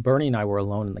 Bernie and I were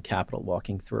alone in the Capitol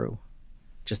walking through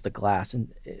just the glass,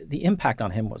 and the impact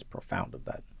on him was profound of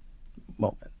that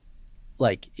moment.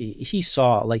 Like, he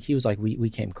saw, like, he was like, we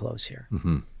came close here.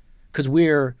 Mm-hmm. Because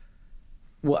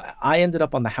I ended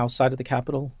up on the House side of the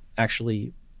Capitol,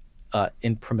 actually,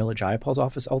 in Pramila Jayapal's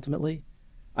office, ultimately.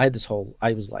 I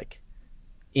was like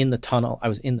in the tunnel. I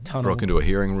was in the tunnel. Broke into a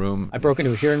hearing room. I broke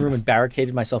into a hearing room and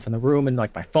barricaded myself in the room, and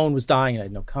like my phone was dying and I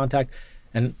had no contact.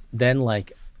 And then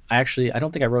like, I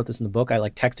don't think I wrote this in the book. I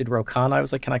like texted Ro Khanna. I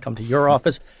was like, can I come to your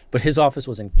office? But his office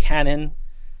was in Cannon.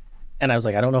 And I was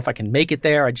like, I don't know if I can make it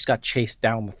there. I just got chased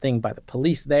down the thing by the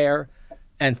police there.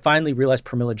 And finally realized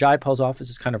Pramila Jayapal's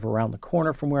office is kind of around the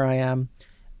corner from where I am,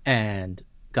 and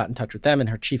got in touch with them,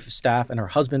 and her chief of staff and her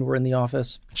husband were in the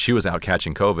office. She was out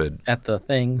catching COVID. At the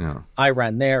thing. Yeah. I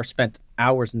ran there, spent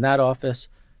hours in that office.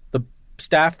 The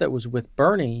staff that was with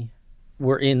Bernie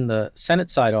were in the Senate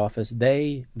side office.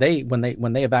 They when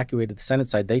they evacuated the Senate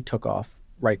side, they took off,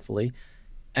 rightfully.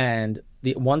 And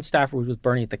the one staffer who was with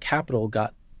Bernie at the Capitol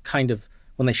got kind of,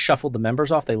 when they shuffled the members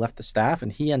off, they left the staff,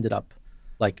 and he ended up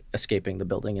like escaping the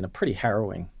building in a pretty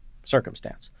harrowing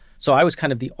circumstance. So I was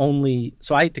kind of the only,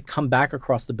 so I had to come back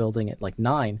across the building at like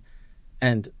 9,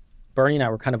 and Bernie and I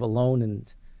were kind of alone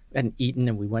and hadn't eaten,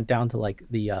 and we went down to like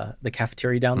the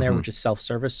cafeteria down there, which is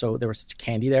self-service. So there was such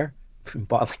candy there. We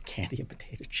bought like candy and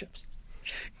potato chips.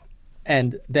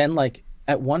 And then like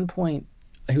at one point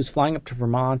he was flying up to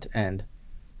Vermont, and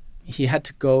he had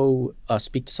to go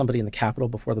speak to somebody in the Capitol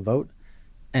before the vote.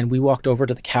 And we walked over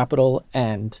to the Capitol,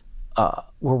 and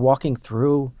we're walking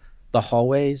through the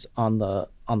hallways on the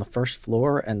first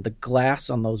floor, and the glass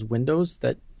on those windows,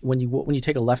 that when you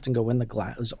take a left and go in, the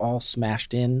glass is all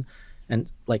smashed in, and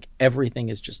like everything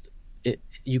is just,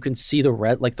 you can see the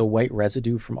white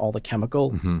residue from all the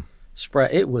chemical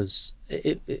spread. It was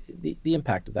the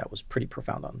impact of that was pretty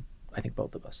profound on, I think,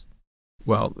 both of us.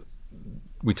 Well,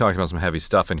 we talked about some heavy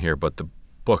stuff in here, but the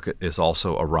book is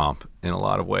also a romp in a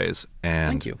lot of ways. And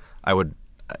thank you.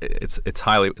 It's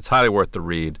highly worth the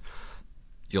read.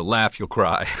 You'll laugh, you'll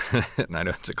cry. And I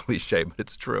know it's a cliche, but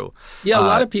it's true. Yeah, a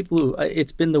lot of people,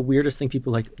 it's been the weirdest thing.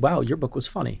 People are like, wow, your book was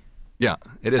funny. Yeah,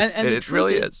 it is. And it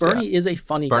really is. Bernie is a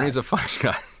funny guy. Bernie's a funny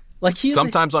guy. Like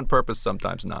sometimes on purpose,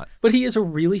 sometimes not. But he is a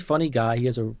really funny guy. He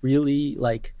has a really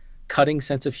cutting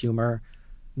sense of humor.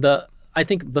 I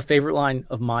think the favorite line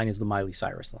of mine is the Miley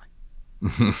Cyrus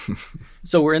line.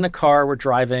 So we're in a car, we're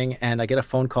driving, and I get a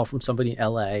phone call from somebody in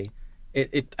LA.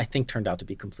 It I think turned out to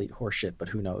be complete horseshit, but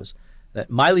who knows? That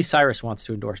Miley Cyrus wants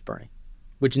to endorse Bernie,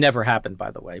 which never happened,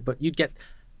 by the way. But you'd get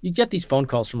these phone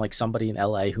calls from somebody in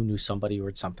LA who knew somebody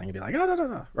or something, and be like,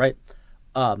 no, right?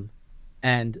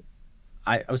 And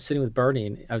I was sitting with Bernie,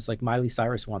 and I was like, Miley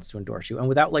Cyrus wants to endorse you, and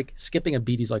without skipping a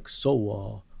beat, he's like,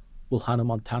 so will Hannah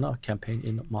Montana campaign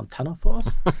in Montana for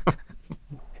us?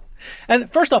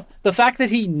 And first off, the fact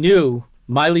that he knew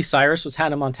Miley Cyrus was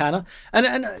Hannah Montana,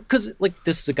 and because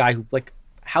this is a guy who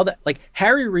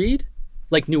Harry Reid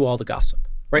knew all the gossip,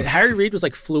 right? Harry Reid was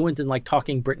fluent in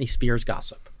talking Britney Spears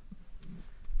gossip.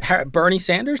 Bernie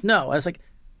Sanders, no. I was like,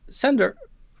 Senator,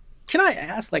 can I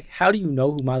ask how do you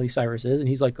know who Miley Cyrus is? And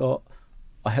he's like, oh,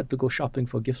 I had to go shopping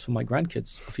for gifts for my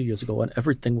grandkids a few years ago, and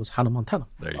everything was Hannah Montana.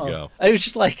 There you go. I was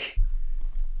just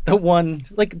the one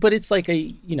but it's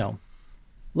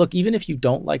look, even if you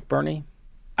don't like Bernie,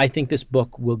 I think this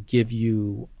book will give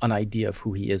you an idea of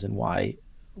who he is and why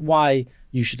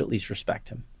you should at least respect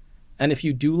him. And if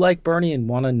you do like Bernie and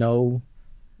want to know,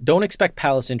 don't expect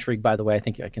palace intrigue, by the way. I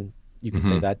think you can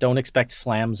say that. Don't expect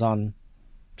slams on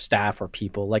staff or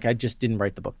people. I just didn't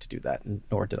write the book to do that,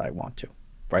 nor did I want to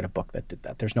write a book that did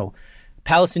that. There's no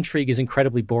palace intrigue is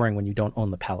incredibly boring when you don't own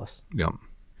the palace. Yeah.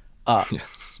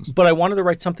 Yes. But I wanted to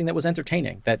write something that was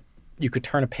entertaining, that you could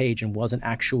turn a page and was an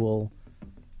actual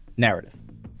narrative.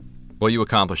 Well, you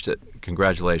accomplished it.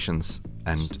 Congratulations.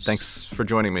 And thanks for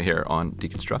joining me here on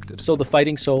Deconstructed. So The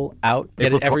Fighting Soul out.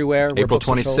 Get it everywhere. April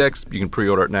 26th. You can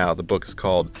pre-order it now. The book is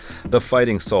called The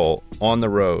Fighting Soul: On the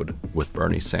Road with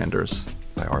Bernie Sanders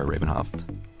by Ari Ravenhoft.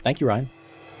 Thank you, Ryan.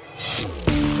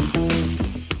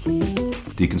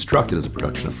 Deconstructed is a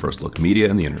production of First Look Media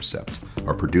and The Intercept.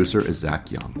 Our producer is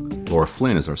Zach Young. Laura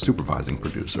Flynn is our supervising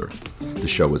producer. The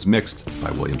show was mixed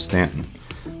by William Stanton.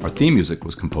 Our theme music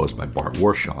was composed by Bart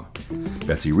Warshaw.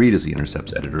 Betsy Reed is The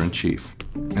Intercept's editor-in-chief.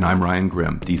 And I'm Ryan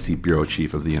Grimm, DC Bureau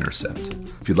Chief of The Intercept.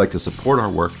 If you'd like to support our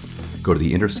work, go to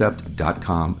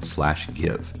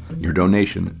theintercept.com/give. Your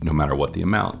donation, no matter what the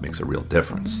amount, makes a real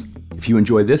difference. If you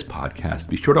enjoy this podcast,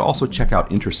 be sure to also check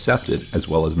out Intercepted as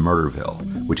well as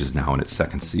Murderville, which is now in its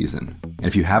second season. And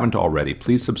if you haven't already,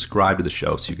 please subscribe to the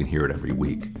show so you can hear it every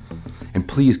week. And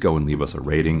please go and leave us a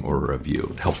rating or a review.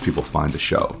 It helps people find the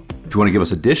show. If you want to give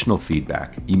us additional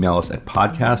feedback, email us at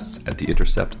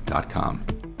podcasts@theintercept.com.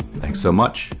 Thanks so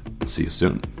much, and see you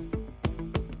soon.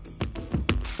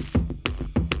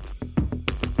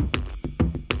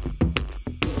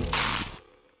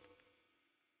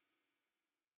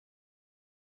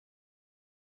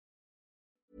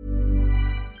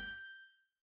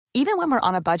 Even when we're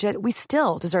on a budget, we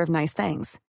still deserve nice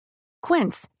things.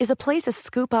 Quince is a place to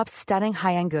scoop up stunning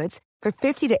high-end goods for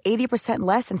 50 to 80%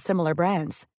 less than similar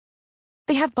brands.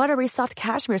 They have buttery soft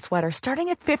cashmere sweaters starting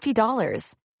at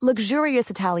 $50, luxurious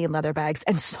Italian leather bags,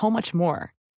 and so much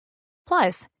more.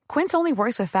 Plus, Quince only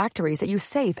works with factories that use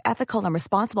safe, ethical, and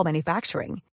responsible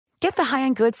manufacturing. Get the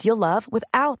high-end goods you'll love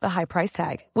without the high price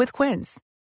tag with Quince.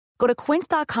 Go to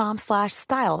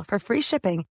quince.com/style for free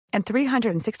shipping and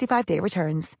 365-day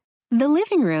returns. The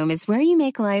living room is where you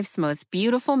make life's most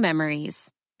beautiful memories.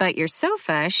 But your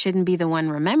sofa shouldn't be the one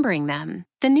remembering them.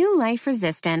 The new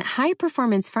life-resistant,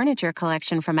 high-performance furniture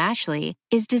collection from Ashley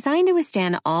is designed to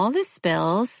withstand all the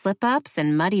spills, slip-ups,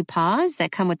 and muddy paws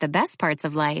that come with the best parts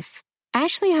of life.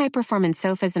 Ashley high-performance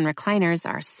sofas and recliners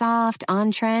are soft,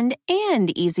 on-trend,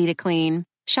 and easy to clean.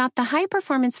 Shop the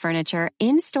high-performance furniture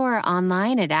in-store or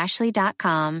online at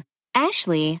ashley.com.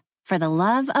 Ashley, for the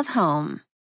love of home.